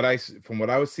 Like from what I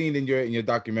was seeing in your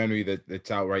documentary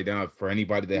that's out right now. For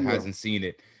anybody that hasn't seen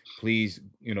it, please,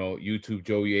 you know, YouTube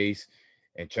Joey Ace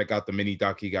and check out the mini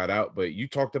doc he got out. But you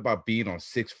talked about being on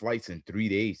 6 flights in 3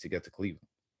 days to get to Cleveland.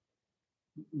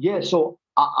 Yeah, so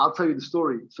I'll tell you the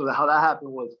story. So how that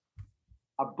happened was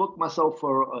I booked myself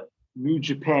for a New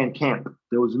Japan camp.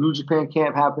 There was a New Japan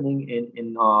camp happening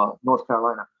in North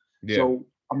Carolina. Yeah. So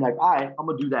I'm like, all right, I'm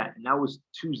gonna do that. And that was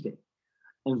Tuesday.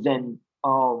 And then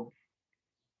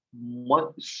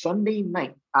Sunday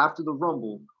night after the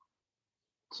Rumble,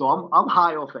 so I'm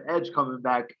high off the edge coming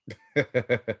back.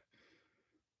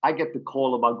 I get the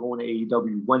call about going to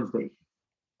AEW Wednesday.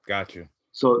 Got you.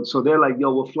 So they're like,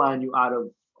 yo, we're flying you out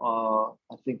of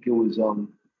I think it was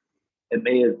it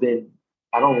may have been,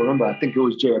 I don't remember, I think it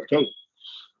was JFK.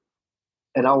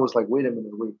 And I was like, wait a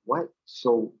minute, what?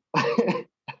 So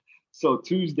so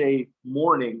Tuesday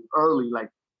morning, early, like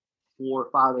 4 or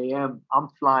 5 a.m., I'm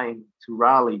flying to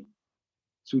Raleigh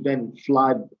to then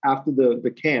fly after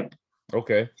the camp.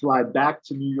 Okay. Fly back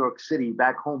to New York City,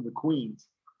 back home to Queens,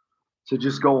 to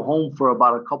just go home for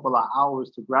about a couple of hours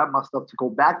to grab my stuff, to go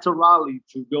back to Raleigh,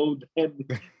 to go then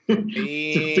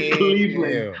to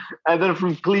Cleveland. And then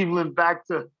from Cleveland back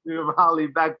to Raleigh,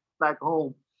 back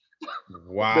home.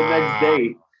 Wow. The next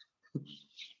day.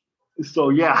 So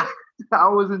yeah, I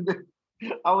was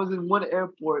in one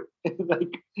airport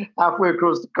like halfway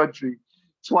across the country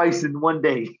twice in one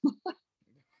day.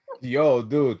 Yo,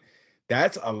 dude,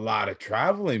 that's a lot of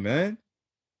traveling, man.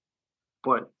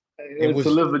 But it was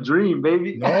to live a dream,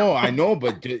 baby. No, I know,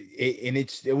 but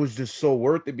it was just so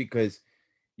worth it because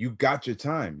you got your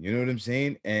time. You know what I'm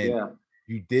saying? And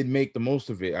you did make the most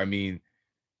of it. I mean,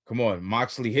 come on,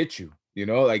 Moxley hit you. You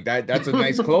know, like that's a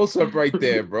nice close-up right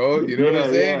there, bro. You know what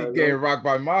I'm saying? You getting rocked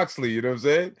by Moxley, you know what I'm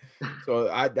saying? So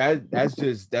that's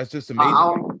just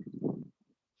amazing.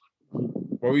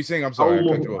 What were you saying? I'm I sorry, I owe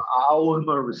cut him, you I owe him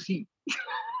a receipt.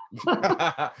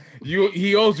 off.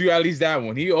 He owes you at least that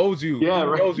one. He owes you. Yeah, He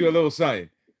right. owes you a little something.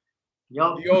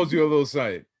 Yup. He owes you a little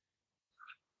something.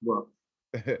 But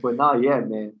nah, yeah,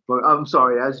 man. But I'm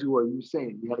sorry, as you were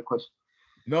saying, you had a question.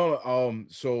 No,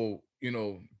 so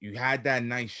you had that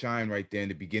nice shine right there in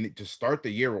the beginning to start the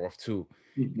year off too.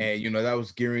 Mhm. And that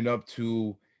was gearing up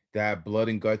to that blood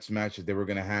and guts match that they were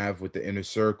gonna have with the inner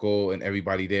circle and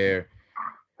everybody there.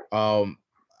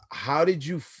 How did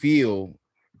you feel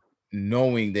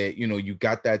knowing that you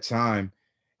got that time,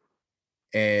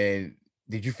 and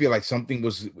did you feel like something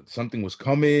was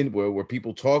coming? Were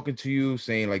people talking to you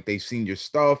saying like they've seen your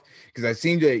stuff? Because I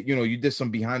seen that you did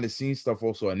some behind the scenes stuff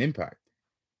also on Impact.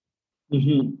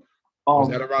 Mhm. Was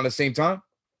that around the same time?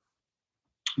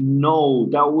 No,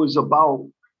 that was about,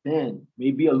 man,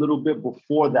 maybe a little bit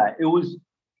before that.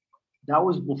 That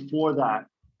was before that.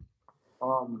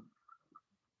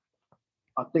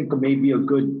 I think maybe a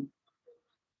good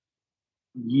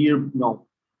year, no,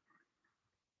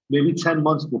 maybe 10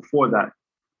 months before that.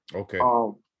 Okay.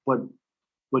 But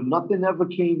nothing ever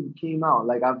came out.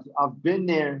 Like I've been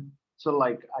there to,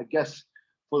 like, I guess,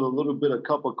 for a little bit of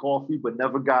cup of coffee, but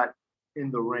never got in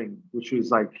the ring, which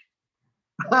was like,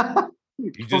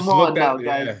 You come just on looked now, at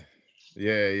guys.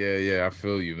 Yeah. I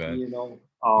feel you, man.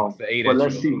 Must have ate But at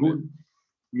let's you a see little bit. who.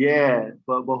 Yeah,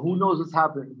 but who knows what's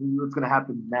gonna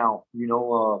happen now?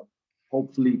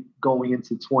 Hopefully going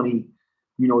into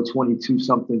 22,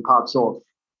 something pops off.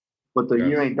 But the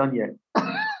year Yes. ain't done yet.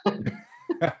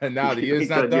 Now the year's Ain't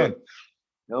not done. yet.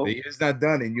 Nope. The year's not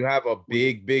done, and you have a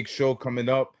big show coming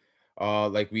up.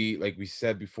 Like we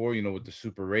said before, with the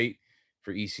Super 8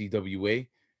 for ECWA.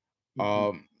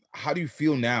 How do you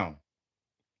feel now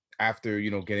after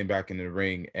getting back in the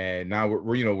ring? And now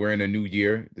we're in a new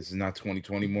year. This is not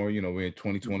 2020 more. We're in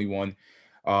 2021.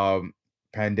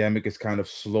 Pandemic has kind of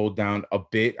slowed down a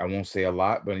bit. I won't say a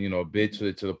lot, but a bit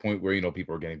to the point where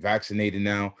people are getting vaccinated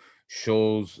now.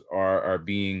 Shows are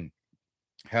being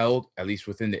held, at least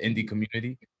within the indie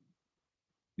community.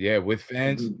 Yeah, with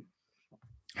fans. Mhm.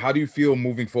 How do you feel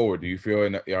moving forward? Do you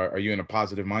feel are you in a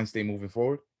positive mind state moving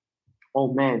forward?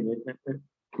 Oh man,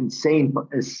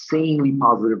 insanely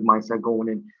positive mindset going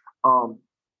in.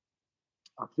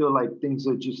 I feel like things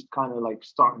are just kind of like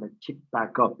starting to kick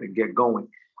back up and get going.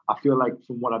 I feel like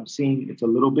from what I'm seeing, it's a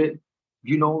little bit,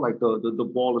 like the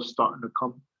ball is starting to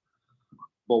come.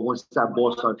 But once that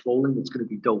ball starts rolling, it's gonna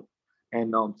be dope.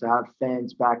 And to have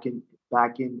fans back in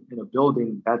a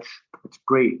building, that's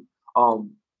great.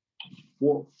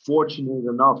 Fortunate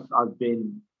enough, I've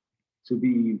been to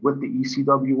be with the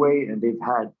ECWA, and they've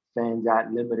had fans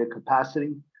at limited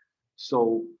capacity,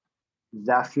 so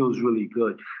that feels really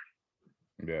good.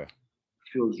 Yeah.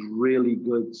 Feels really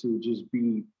good to just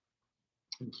be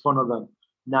in front of them.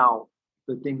 Now,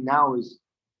 the thing now is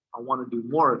I want to do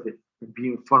more of it and be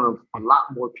in front of a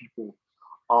lot more people,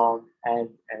 and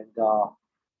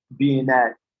be in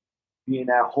that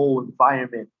whole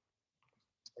environment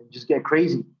and just get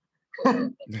crazy.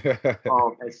 And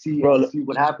see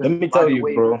what happens. Let me tell you,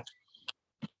 bro.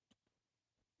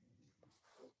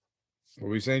 What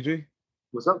were you saying, G?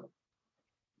 What's up?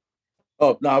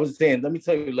 Oh no, I was saying, let me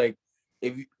tell you, like,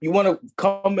 if you want to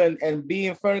come and be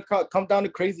in front of, come down to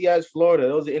crazy ass Florida.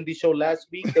 There was an indie show last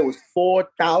week. There was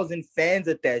 4,000 fans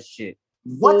at that shit.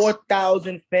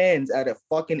 4,000 fans at a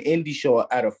fucking indie show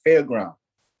at a fairground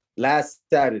last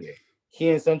Saturday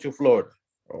here in Central Florida.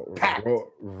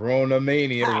 Rona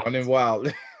Mania running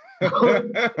wild.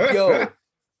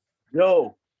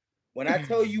 Yo, when I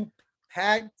tell you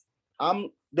packed,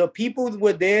 the people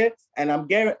were there, and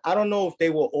I don't know if they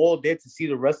were all there to see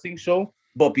the wrestling show,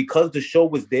 but because the show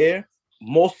was there,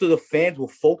 most of the fans were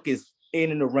focused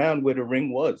in and around where the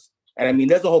ring was. And I mean,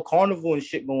 there's a whole carnival and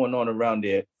shit going on around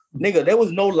there. Nigga, there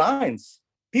was no lines.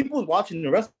 People was watching the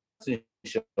wrestling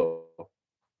show.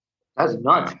 That's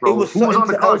nuts, bro. Who was on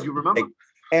the card? You remember?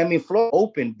 I mean, floor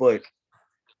open, but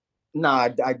nah,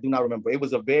 I do not remember. It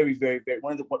was a very, very, very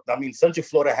Central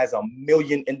Florida has 1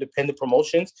 million independent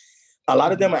promotions. A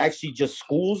lot of them are actually just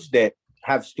schools that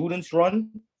have students run,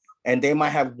 and they might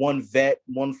have one vet,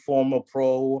 one former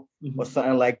pro, or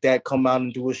something like that come out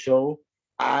and do a show.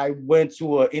 I went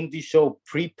to an indie show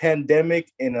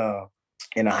pre-pandemic in a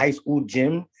high school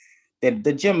gym. That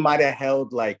the gym might have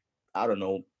held, like, I don't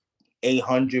know,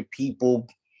 800 people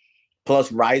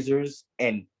plus risers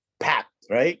and packed,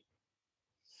 right?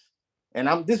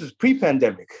 And this is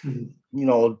pre-pandemic.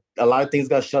 A lot of things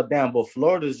got shut down, but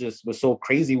Florida was so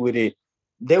crazy with it.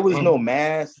 There was no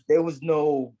mask, there was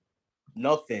no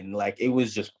nothing. Like, it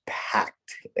was just packed.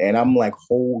 And I'm like,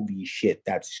 holy shit,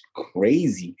 that's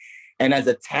crazy. And as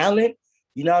a talent,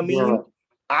 you know what I mean?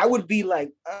 I would be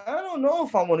like, I don't know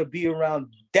if I want to be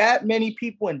around that many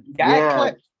people and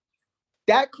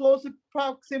that close of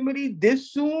proximity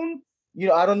this soon. You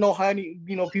know, I don't know how many,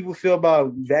 people feel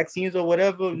about vaccines or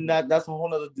whatever. That's a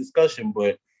whole other discussion.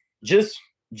 But just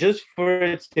for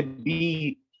it to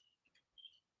be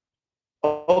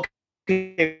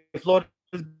okay, Florida's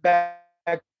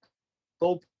back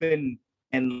open,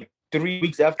 and like 3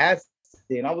 weeks after,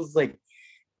 and I was like,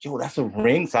 yo, that's a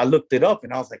ring. So I looked it up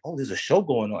and I was like, oh, there's a show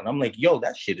going on. I'm like, yo,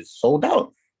 that shit is sold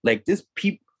out. Like, this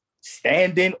people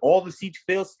standing, all the seats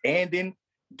filled, standing,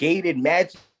 gated,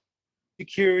 mad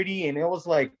security. And it was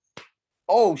like,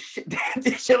 oh shit,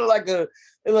 this shit like a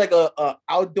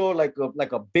outdoor, like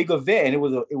a big event. And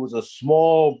it was a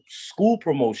small school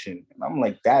promotion. And I'm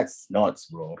like, that's nuts,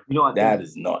 bro. That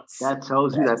is nuts. That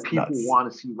tells you that people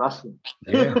want to see wrestling.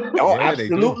 Yeah. Oh, yeah,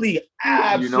 absolutely.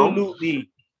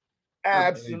 Absolutely.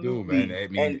 Absolutely, do, man. I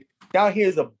mean, and down here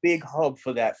is a big hub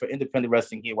for that, for independent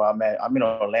wrestling here where I'm at. I'm in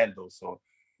Orlando, so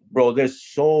bro, there's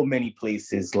so many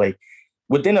places. Like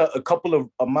within a couple of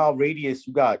a mile radius,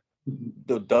 you got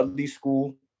the Dudley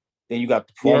School, then you got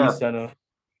the Performance Center,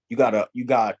 you got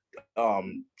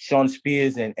Sean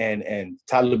Spears and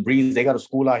Tyler Breeze. They got a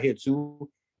school out here too.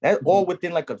 That's all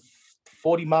within like a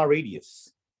 40-mile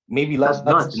radius, maybe less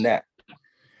than that.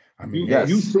 I mean,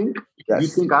 you think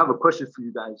I have a question for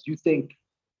you guys. You think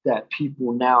that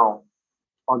people now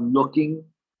are looking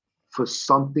for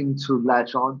something to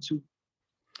latch on to?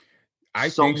 I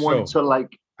think so. To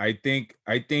like. I think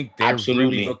they're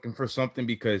absolutely really looking for something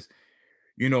because,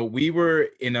 we were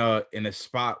in a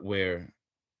spot where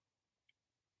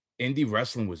indie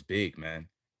wrestling was big, man.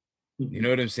 You know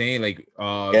what I'm saying? Like,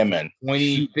 yeah, man.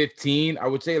 2015, I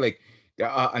would say like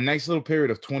a nice little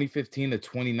period of 2015 to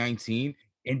 2019.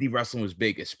 Indie wrestling was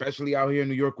big, especially out here in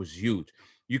New York was huge.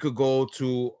 You could go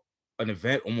to an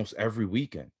event almost every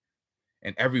weekend.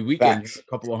 And every weekend, a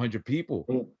couple of hundred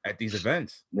people at these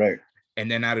events. Right. And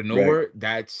then out of nowhere,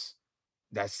 that's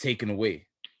taken away.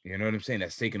 You know what I'm saying?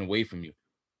 That's taken away from you.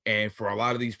 And for a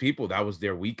lot of these people, that was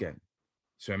their weekend.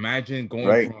 So imagine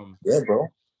going from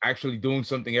actually doing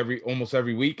something almost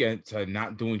every weekend to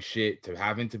not doing shit, to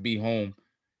having to be home,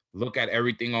 look at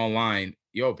everything online.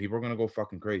 Yo, people are going to go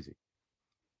fucking crazy.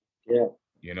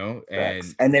 Yeah.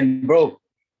 And then, bro,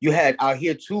 you had out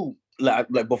here too, like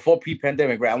before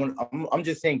pre-pandemic, right? I'm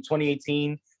just saying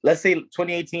 2018, let's say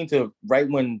 2018 to right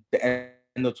when the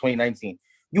end of 2019,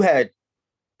 you had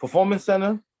Performance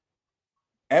Center,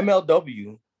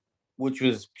 MLW, which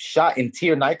was shot in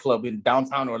Tier nightclub in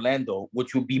downtown Orlando,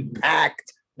 which would be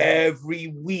packed every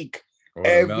week.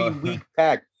 Every week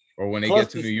packed. Or when they get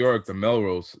to New York, the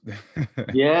Melrose.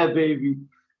 Yeah, baby.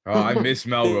 Oh, I miss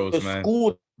Melrose, the man.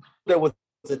 School that was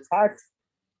attached,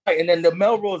 right? And then the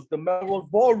Melrose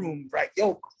Ballroom, right?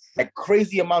 Yo, like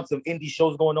crazy amounts of indie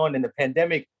shows going on in the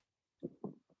pandemic.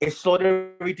 It slowed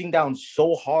everything down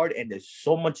so hard, and there's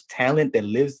so much talent that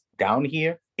lives down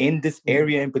here in this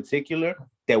area in particular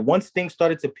that once things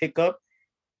started to pick up,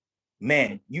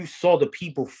 man, you saw the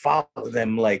people follow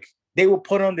them. Like they were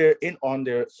put on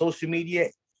their social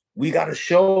media. We got a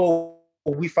show.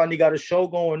 We finally got a show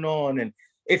going on, and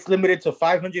it's limited to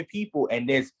 500 people, and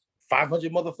there's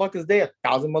 500 motherfuckers there.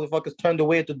 1,000 motherfuckers turned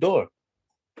away at the door.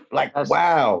 Like,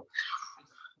 wow.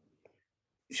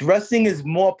 Wrestling is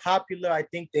more popular, I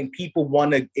think, than people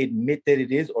want to admit that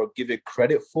it is or give it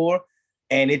credit for.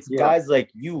 And it's guys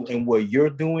like you and what you're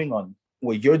doing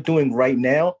right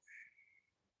now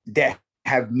that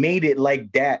have made it like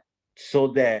that, so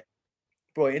that,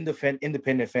 bro,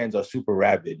 independent fans are super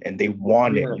rabid and they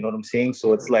want it. You know what I'm saying?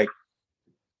 So it's like,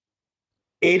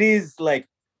 it is like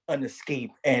an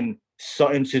escape and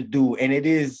something to do. And it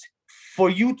is for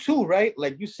you too, right?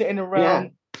 Like you sitting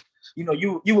around,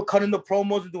 you were cutting the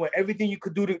promos and doing everything you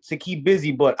could do to keep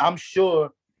busy, but I'm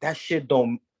sure that shit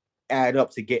don't add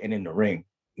up to getting in the ring.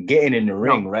 Getting in the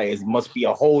ring, right? It must be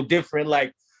a whole different,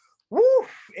 like, woo,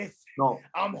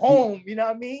 I'm home, you know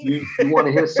what I mean? You want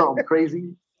to hear something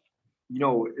crazy?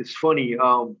 It's funny.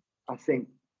 I think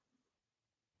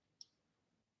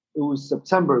it was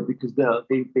September because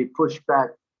they pushed back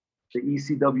the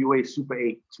ECWA Super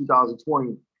 8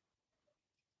 2020.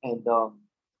 And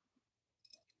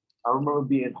I remember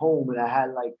being home and I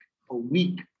had like a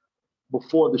week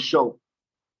before the show.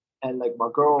 And like my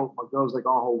girl's like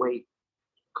on her way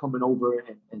coming over,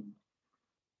 and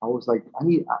I was like,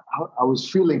 I was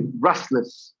feeling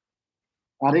restless.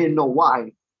 I didn't know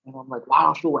why. And I'm like,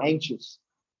 wow, I feel anxious.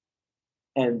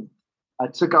 And I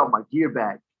took out my gear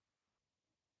bag.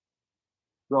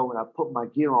 Bro, and I put my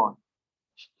gear on.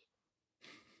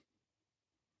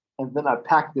 And then I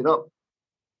packed it up.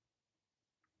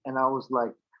 And I was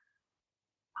like,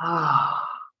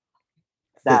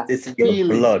 That it's in your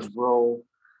feeling, blood, bro,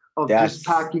 of That's- just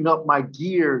packing up my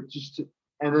gear,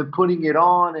 and then putting it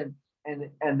on, and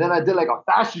then I did like a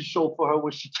fashion show for her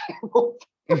when she came over,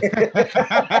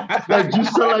 like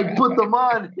just to like put them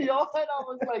on. Yo, and I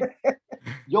was like,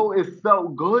 yo, it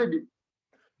felt good.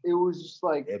 It was just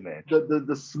like Yeah, man.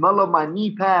 the smell of my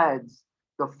knee pads,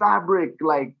 the fabric,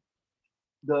 like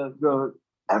the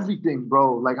everything,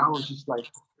 bro. Like I was just like,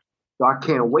 I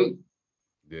can't wait.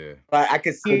 Yeah. But I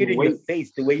can see it in your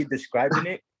face, the way you're describing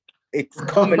it. It's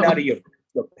coming out of the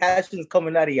passion's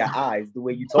coming out of your eyes, the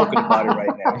way you're talking about it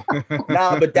right now.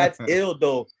 Nah, but that's ill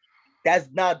though. That's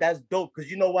dope. Cause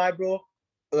you know why, bro?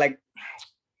 Like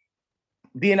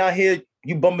being out here,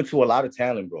 you bump into a lot of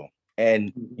talent, bro.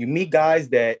 And you meet guys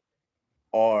that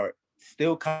are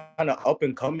still kind of up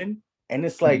and coming. And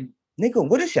it's like, nigga,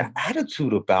 what is your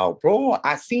attitude about, bro?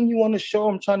 I seen you on the show.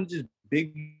 I'm trying to just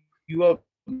big you up.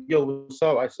 Yo, what's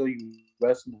up? I saw you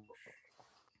wrestle.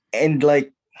 And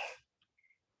like,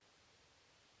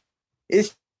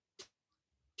 it's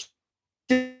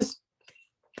just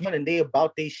and they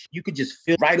about they you could just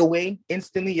feel right away,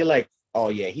 instantly. You're like, oh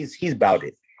yeah, he's about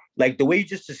it. Like the way you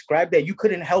just described that, you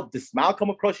couldn't help the smile come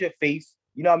across your face.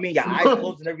 You know what I mean? Your eyes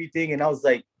closed and everything. And I was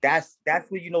like, that's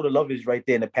where you know the love is right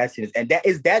there and the passion is. And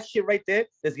that shit right there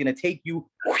that's gonna take you,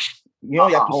 you know,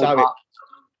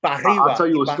 I'll tell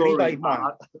you a story.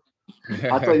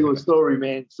 I'll tell you a story,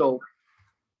 man. So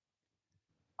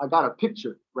I got a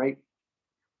picture, right,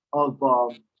 of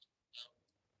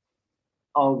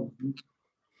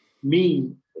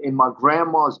me in my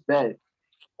grandma's bed,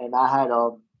 and I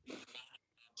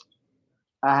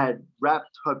had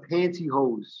wrapped her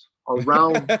pantyhose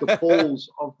around the poles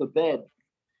of the bed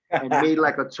and made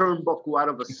like a turnbuckle out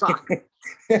of a sock.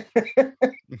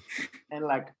 And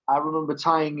like I remember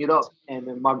tying it up, and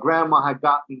then my grandma had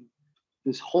got me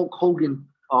this Hulk Hogan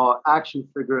action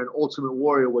figure in Ultimate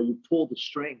Warrior where you pull the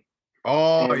string.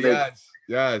 Oh, and,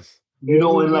 yes. You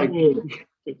know, and like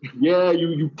yeah,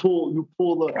 you pull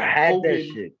the I had Hogan, that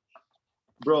shit,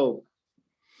 bro.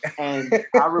 And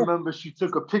I remember she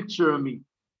took a picture of me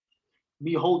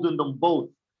holding them both.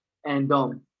 And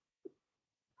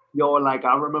yo, like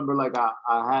I remember like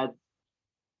I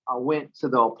went to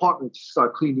the apartment to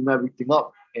start cleaning everything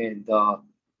up, and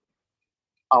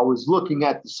I was looking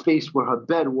at the space where her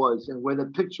bed was and where the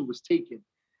picture was taken.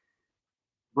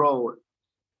 Bro,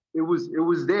 it was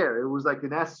there. It was like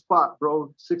in that spot,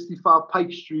 bro. 65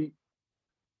 Pike Street,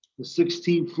 the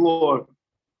 16th floor,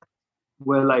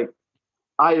 where like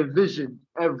I envisioned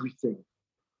everything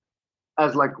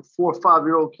as like a 4 or 5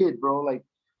 year old kid, bro, like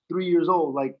 3 years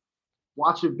old, like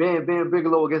watching Bam Bam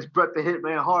Bigelow against Bret the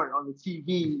Hitman Hart on the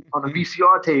TV, on a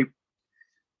VCR tape,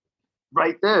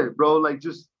 right there, bro, like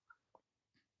just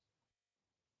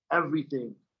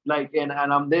everything. Like, and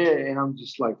I'm there and I'm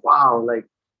just like, wow, like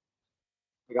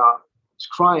I was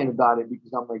crying about it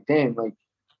because I'm like, damn, like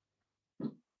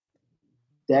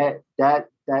that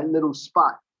little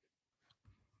spot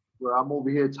where I'm over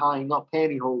here tying up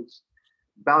pantyhose,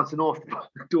 bouncing off,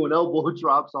 doing elbow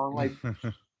drops on like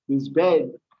this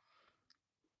bed,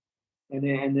 and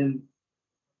then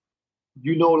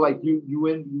you know, like you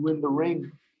in the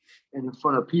ring and in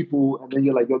front of people, and then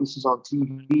you're like, yo, this is on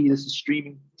TV, this is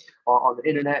streaming on the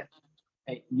internet,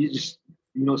 and you just,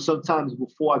 you know, sometimes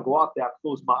before I go out there, I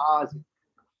close my eyes.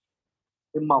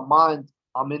 In my mind,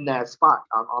 I'm in that spot.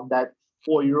 I'm that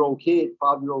 4-year-old kid,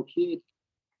 5-year-old kid,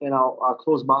 and I'll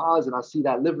close my eyes and I see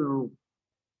that living room.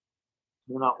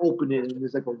 When I open it, and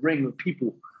there's like a ring of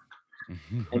people,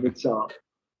 and it's an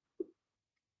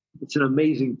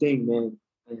amazing thing, man.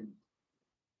 And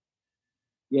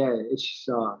yeah, it's just,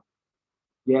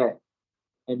 yeah,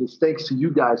 and it's thanks to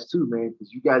you guys too, man,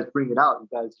 because you guys bring it out. You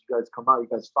guys come out. You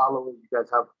guys follow it. You guys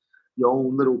have your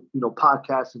own little, you know,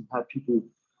 podcast and have people,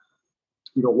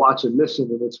 you know, watch and listen,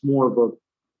 and it's more of a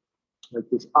like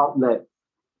this outlet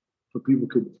for people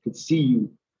could see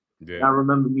you. Yeah. And I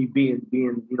remember me being,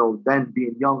 you know, then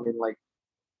being young and like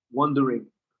wondering,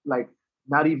 like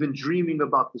not even dreaming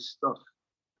about this stuff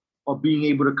or being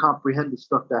able to comprehend the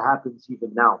stuff that happens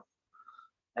even now.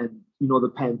 And, you know, the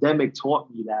pandemic taught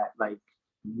me that, like,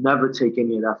 never take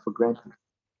any of that for granted.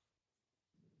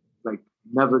 Like,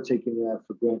 never take any of that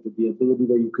for granted. The ability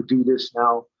that you could do this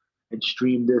now and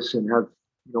stream this and have,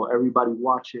 you know, everybody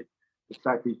watch it. The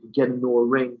fact that you can get into a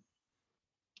ring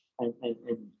and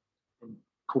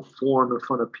perform in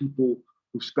front of people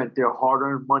who spent their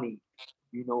hard-earned money,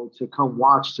 you know, to come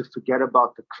watch, to forget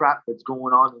about the crap that's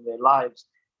going on in their lives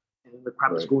and the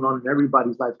crap that's going on in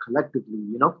everybody's life collectively,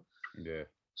 you know? Yeah.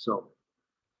 So,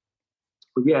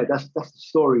 but yeah, that's the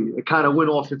story. It kind of went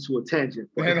off into a tangent.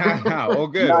 Oh,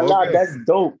 good. Nah, that's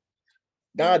dope.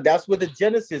 Nah, that's what the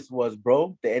genesis was,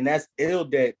 bro. And that's ill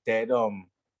that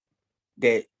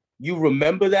you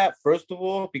remember that, first of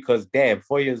all, because damn,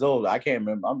 4 years old, I can't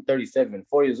remember. I'm 37.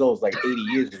 4 years old is like 80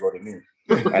 years ago to me.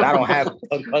 And I don't have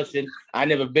concussion. I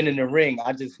never been in the ring.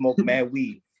 I just smoke mad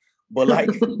weed. But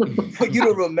like for you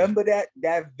to remember that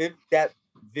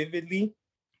vividly,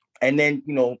 and then,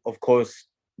 you know, of course,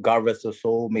 God rest her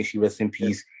soul, may she rest in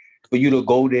peace. For you to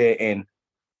go there and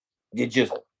it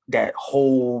just, that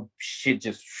whole shit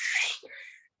just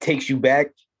takes you back.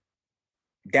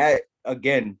 That,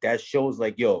 again, that shows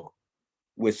like, yo,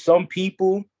 with some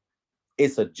people,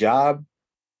 it's a job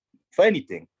for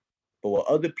anything. But with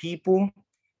other people,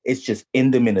 it's just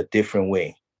in them in a different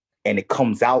way. And it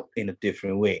comes out in a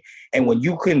different way. And when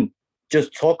you can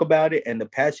just talk about it and the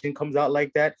passion comes out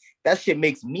like that, that shit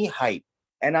makes me hype.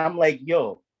 And I'm like,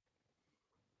 yo,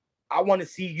 I want to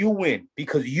see you win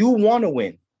because you want to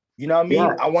win. You know what I mean?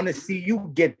 Yeah. I want to see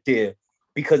you get there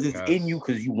because it's in you,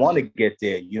 because you want to get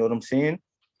there. You know what I'm saying?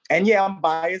 And yeah, I'm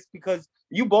biased because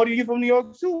you from New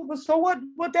York too, but so what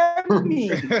that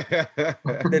mean?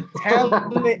 The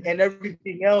talent and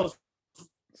everything else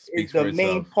is the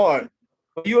main part.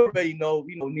 But you already know,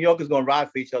 New York is gonna ride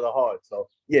for each other hard. So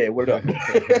yeah, what up?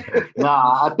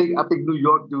 Nah, I think New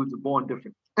York dudes are born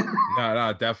different.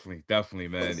 No, definitely,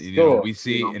 man. You know, we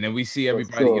see, and then we see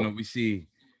everybody. You know, we see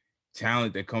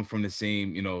talent that come from the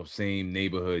same, same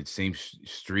neighborhood, same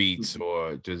streets,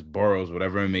 or just boroughs,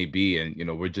 whatever it may be, and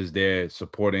we're just there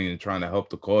supporting and trying to help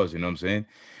the cause. You know what I'm saying?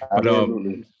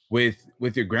 But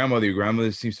with your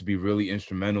grandmother seems to be really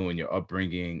instrumental in your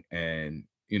upbringing, and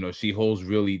she holds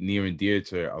really near and dear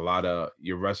to a lot of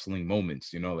your wrestling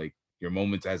moments. Like your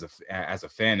moments as a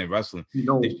fan in wrestling.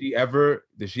 Did she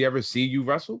ever see you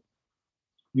wrestle?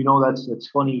 That's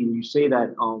funny you say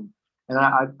that. And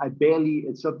I barely,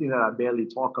 it's something that I barely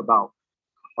talk about.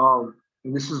 And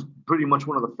this is pretty much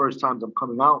one of the first times I'm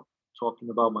coming out talking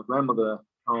about my grandmother.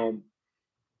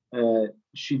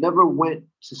 She never went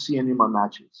to see any of my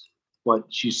matches, but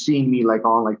she's seen me like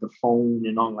on like the phone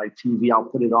and on like TV. I'll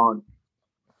put it on.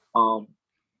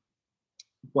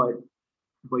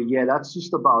 But yeah, that's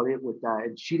just about it with that.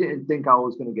 And she didn't think I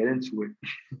was gonna get into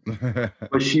it,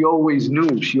 but she always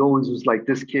knew. She always was like,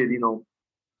 this kid,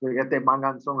 Fíjate,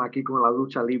 manganzón aquí con la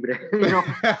lucha libre.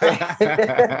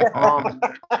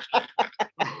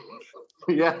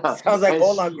 Yeah. Sounds like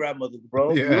all our grandmothers,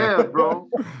 bro. Yeah, bro.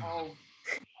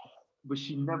 But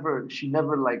she never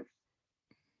like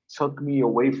took me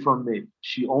away from it.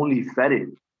 She only fed it.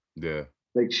 Yeah.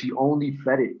 Like she only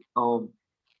fed it.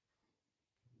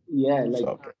 Yeah,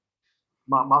 like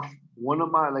my one of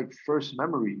my like first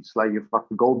memories, like if I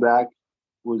could go back,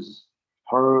 was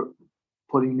her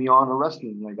putting me on a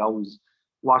wrestling. Like I was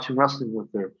watching wrestling with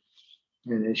her,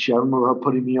 and I remember her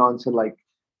putting me on to like,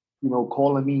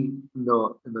 calling me in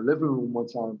the living room one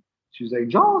time. She was like,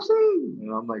 Josie,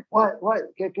 and I'm like, what?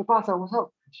 ¿Qué pasa? What's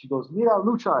up? She goes, Mira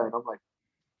lucha, and I'm like,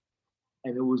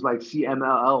 and it was like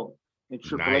CMLL and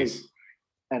Triple A,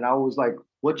 and I was like,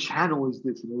 what channel is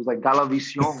this? And it was like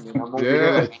Galavisión, and I'm over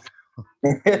there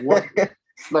like, what?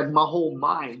 Like my whole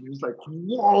mind was like,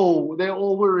 whoa, they're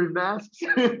all wearing masks.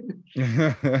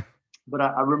 But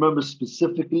I remember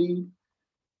specifically,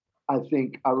 I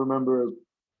think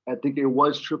it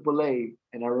was AAA,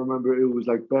 and I remember it was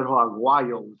like Perro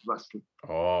Aguayo was wrestling.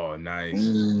 Oh, nice.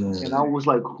 And I was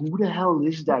like, who the hell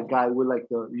is that guy with like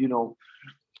the,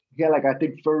 he had like, I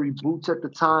think furry boots at the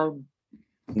time.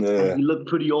 Yeah. He looked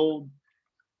pretty old.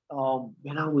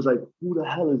 And I was like, who the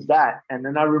hell is that? And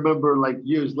then I remember like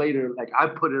years later, like I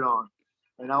put it on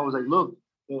and I was like, look,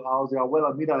 I was like,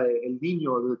 abuela, mira, el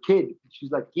niño, the kid.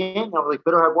 She's like, ¿quién? I was like,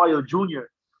 Perro Aguayo Jr.,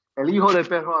 el hijo de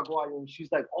Perro Aguayo. And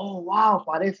she's like, oh, wow,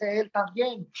 parece él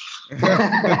también.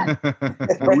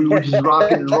 And we were just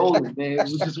rocking and rolling, man.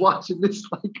 We were just watching this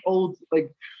like old,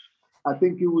 like, I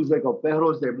think it was like a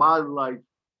Perros de Mal like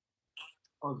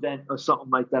event or something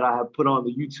like that I had put on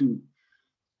the YouTube.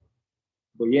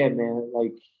 But yeah, man,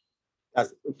 like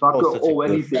if I could owe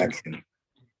anything,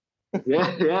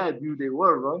 yeah, dude, they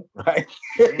were, bro. Right?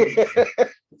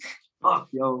 Fuck,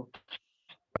 yo.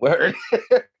 Word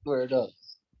up.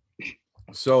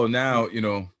 So now,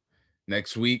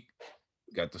 next week,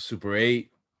 got the Super 8.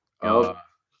 I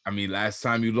mean, last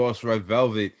time you lost Red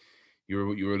Velvet,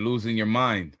 you were losing your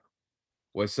mind.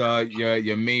 What's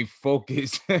your main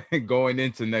focus going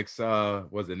into next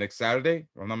was it next Saturday?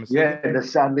 If I'm not mistaken? Yeah, the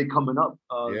Saturday coming up.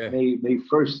 May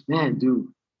 1st. Man, dude.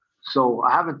 So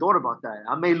I haven't thought about that.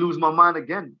 I may lose my mind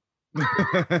again.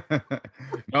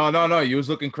 No. You was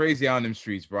looking crazy on them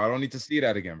streets, bro. I don't need to see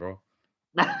that again, bro.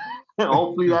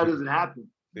 Hopefully that doesn't happen.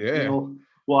 Yeah.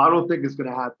 Well, I don't think it's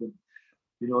gonna happen.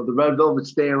 You know, the red velvet's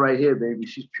staying right here, baby.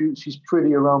 She's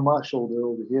pretty around my shoulder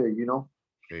over here. You know.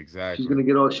 Exactly. She's gonna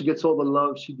get all. She gets all the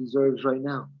love she deserves right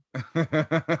now.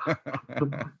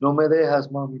 No me dejas,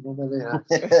 mommy. No me dejas.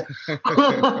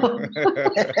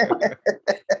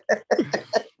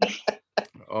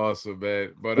 Awesome,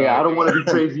 man. But yeah, I don't want to be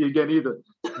crazy again either.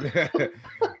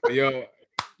 Yo,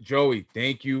 Joey,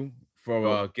 thank you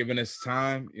for giving us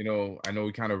time. You know, I know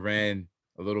we kind of ran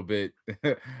a little bit.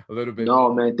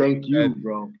 No, man, thank you,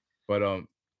 bro. But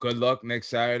good luck next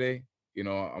Saturday. You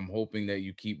know, I'm hoping that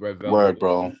you keep Red Velvet. Word,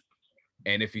 bro.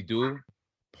 And if you do,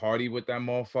 party with that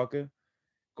motherfucker.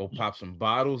 Go pop some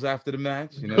bottles after the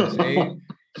match. You know what I'm saying?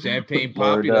 Champagne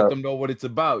poppy. Let them know what it's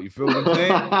about. You feel what I'm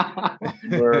saying?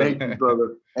 Thank you,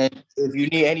 brother. And if you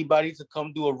need anybody to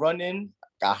come do a run-in,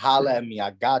 holla at me.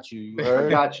 I got you. You heard? I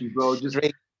got you, bro. Just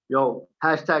Straight. Yo,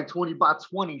 hashtag 20 by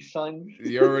 20, son.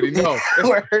 You already know.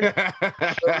 Word.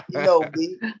 You know,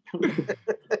 B.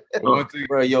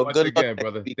 Bro, yo, good again, luck,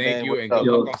 brother. man. Thank you, and What's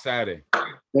good up? luck on Saturday.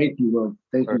 Thank you, bro.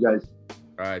 Thank you, guys.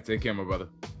 All right, take care, my brother.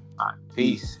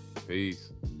 Peace.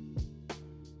 Peace.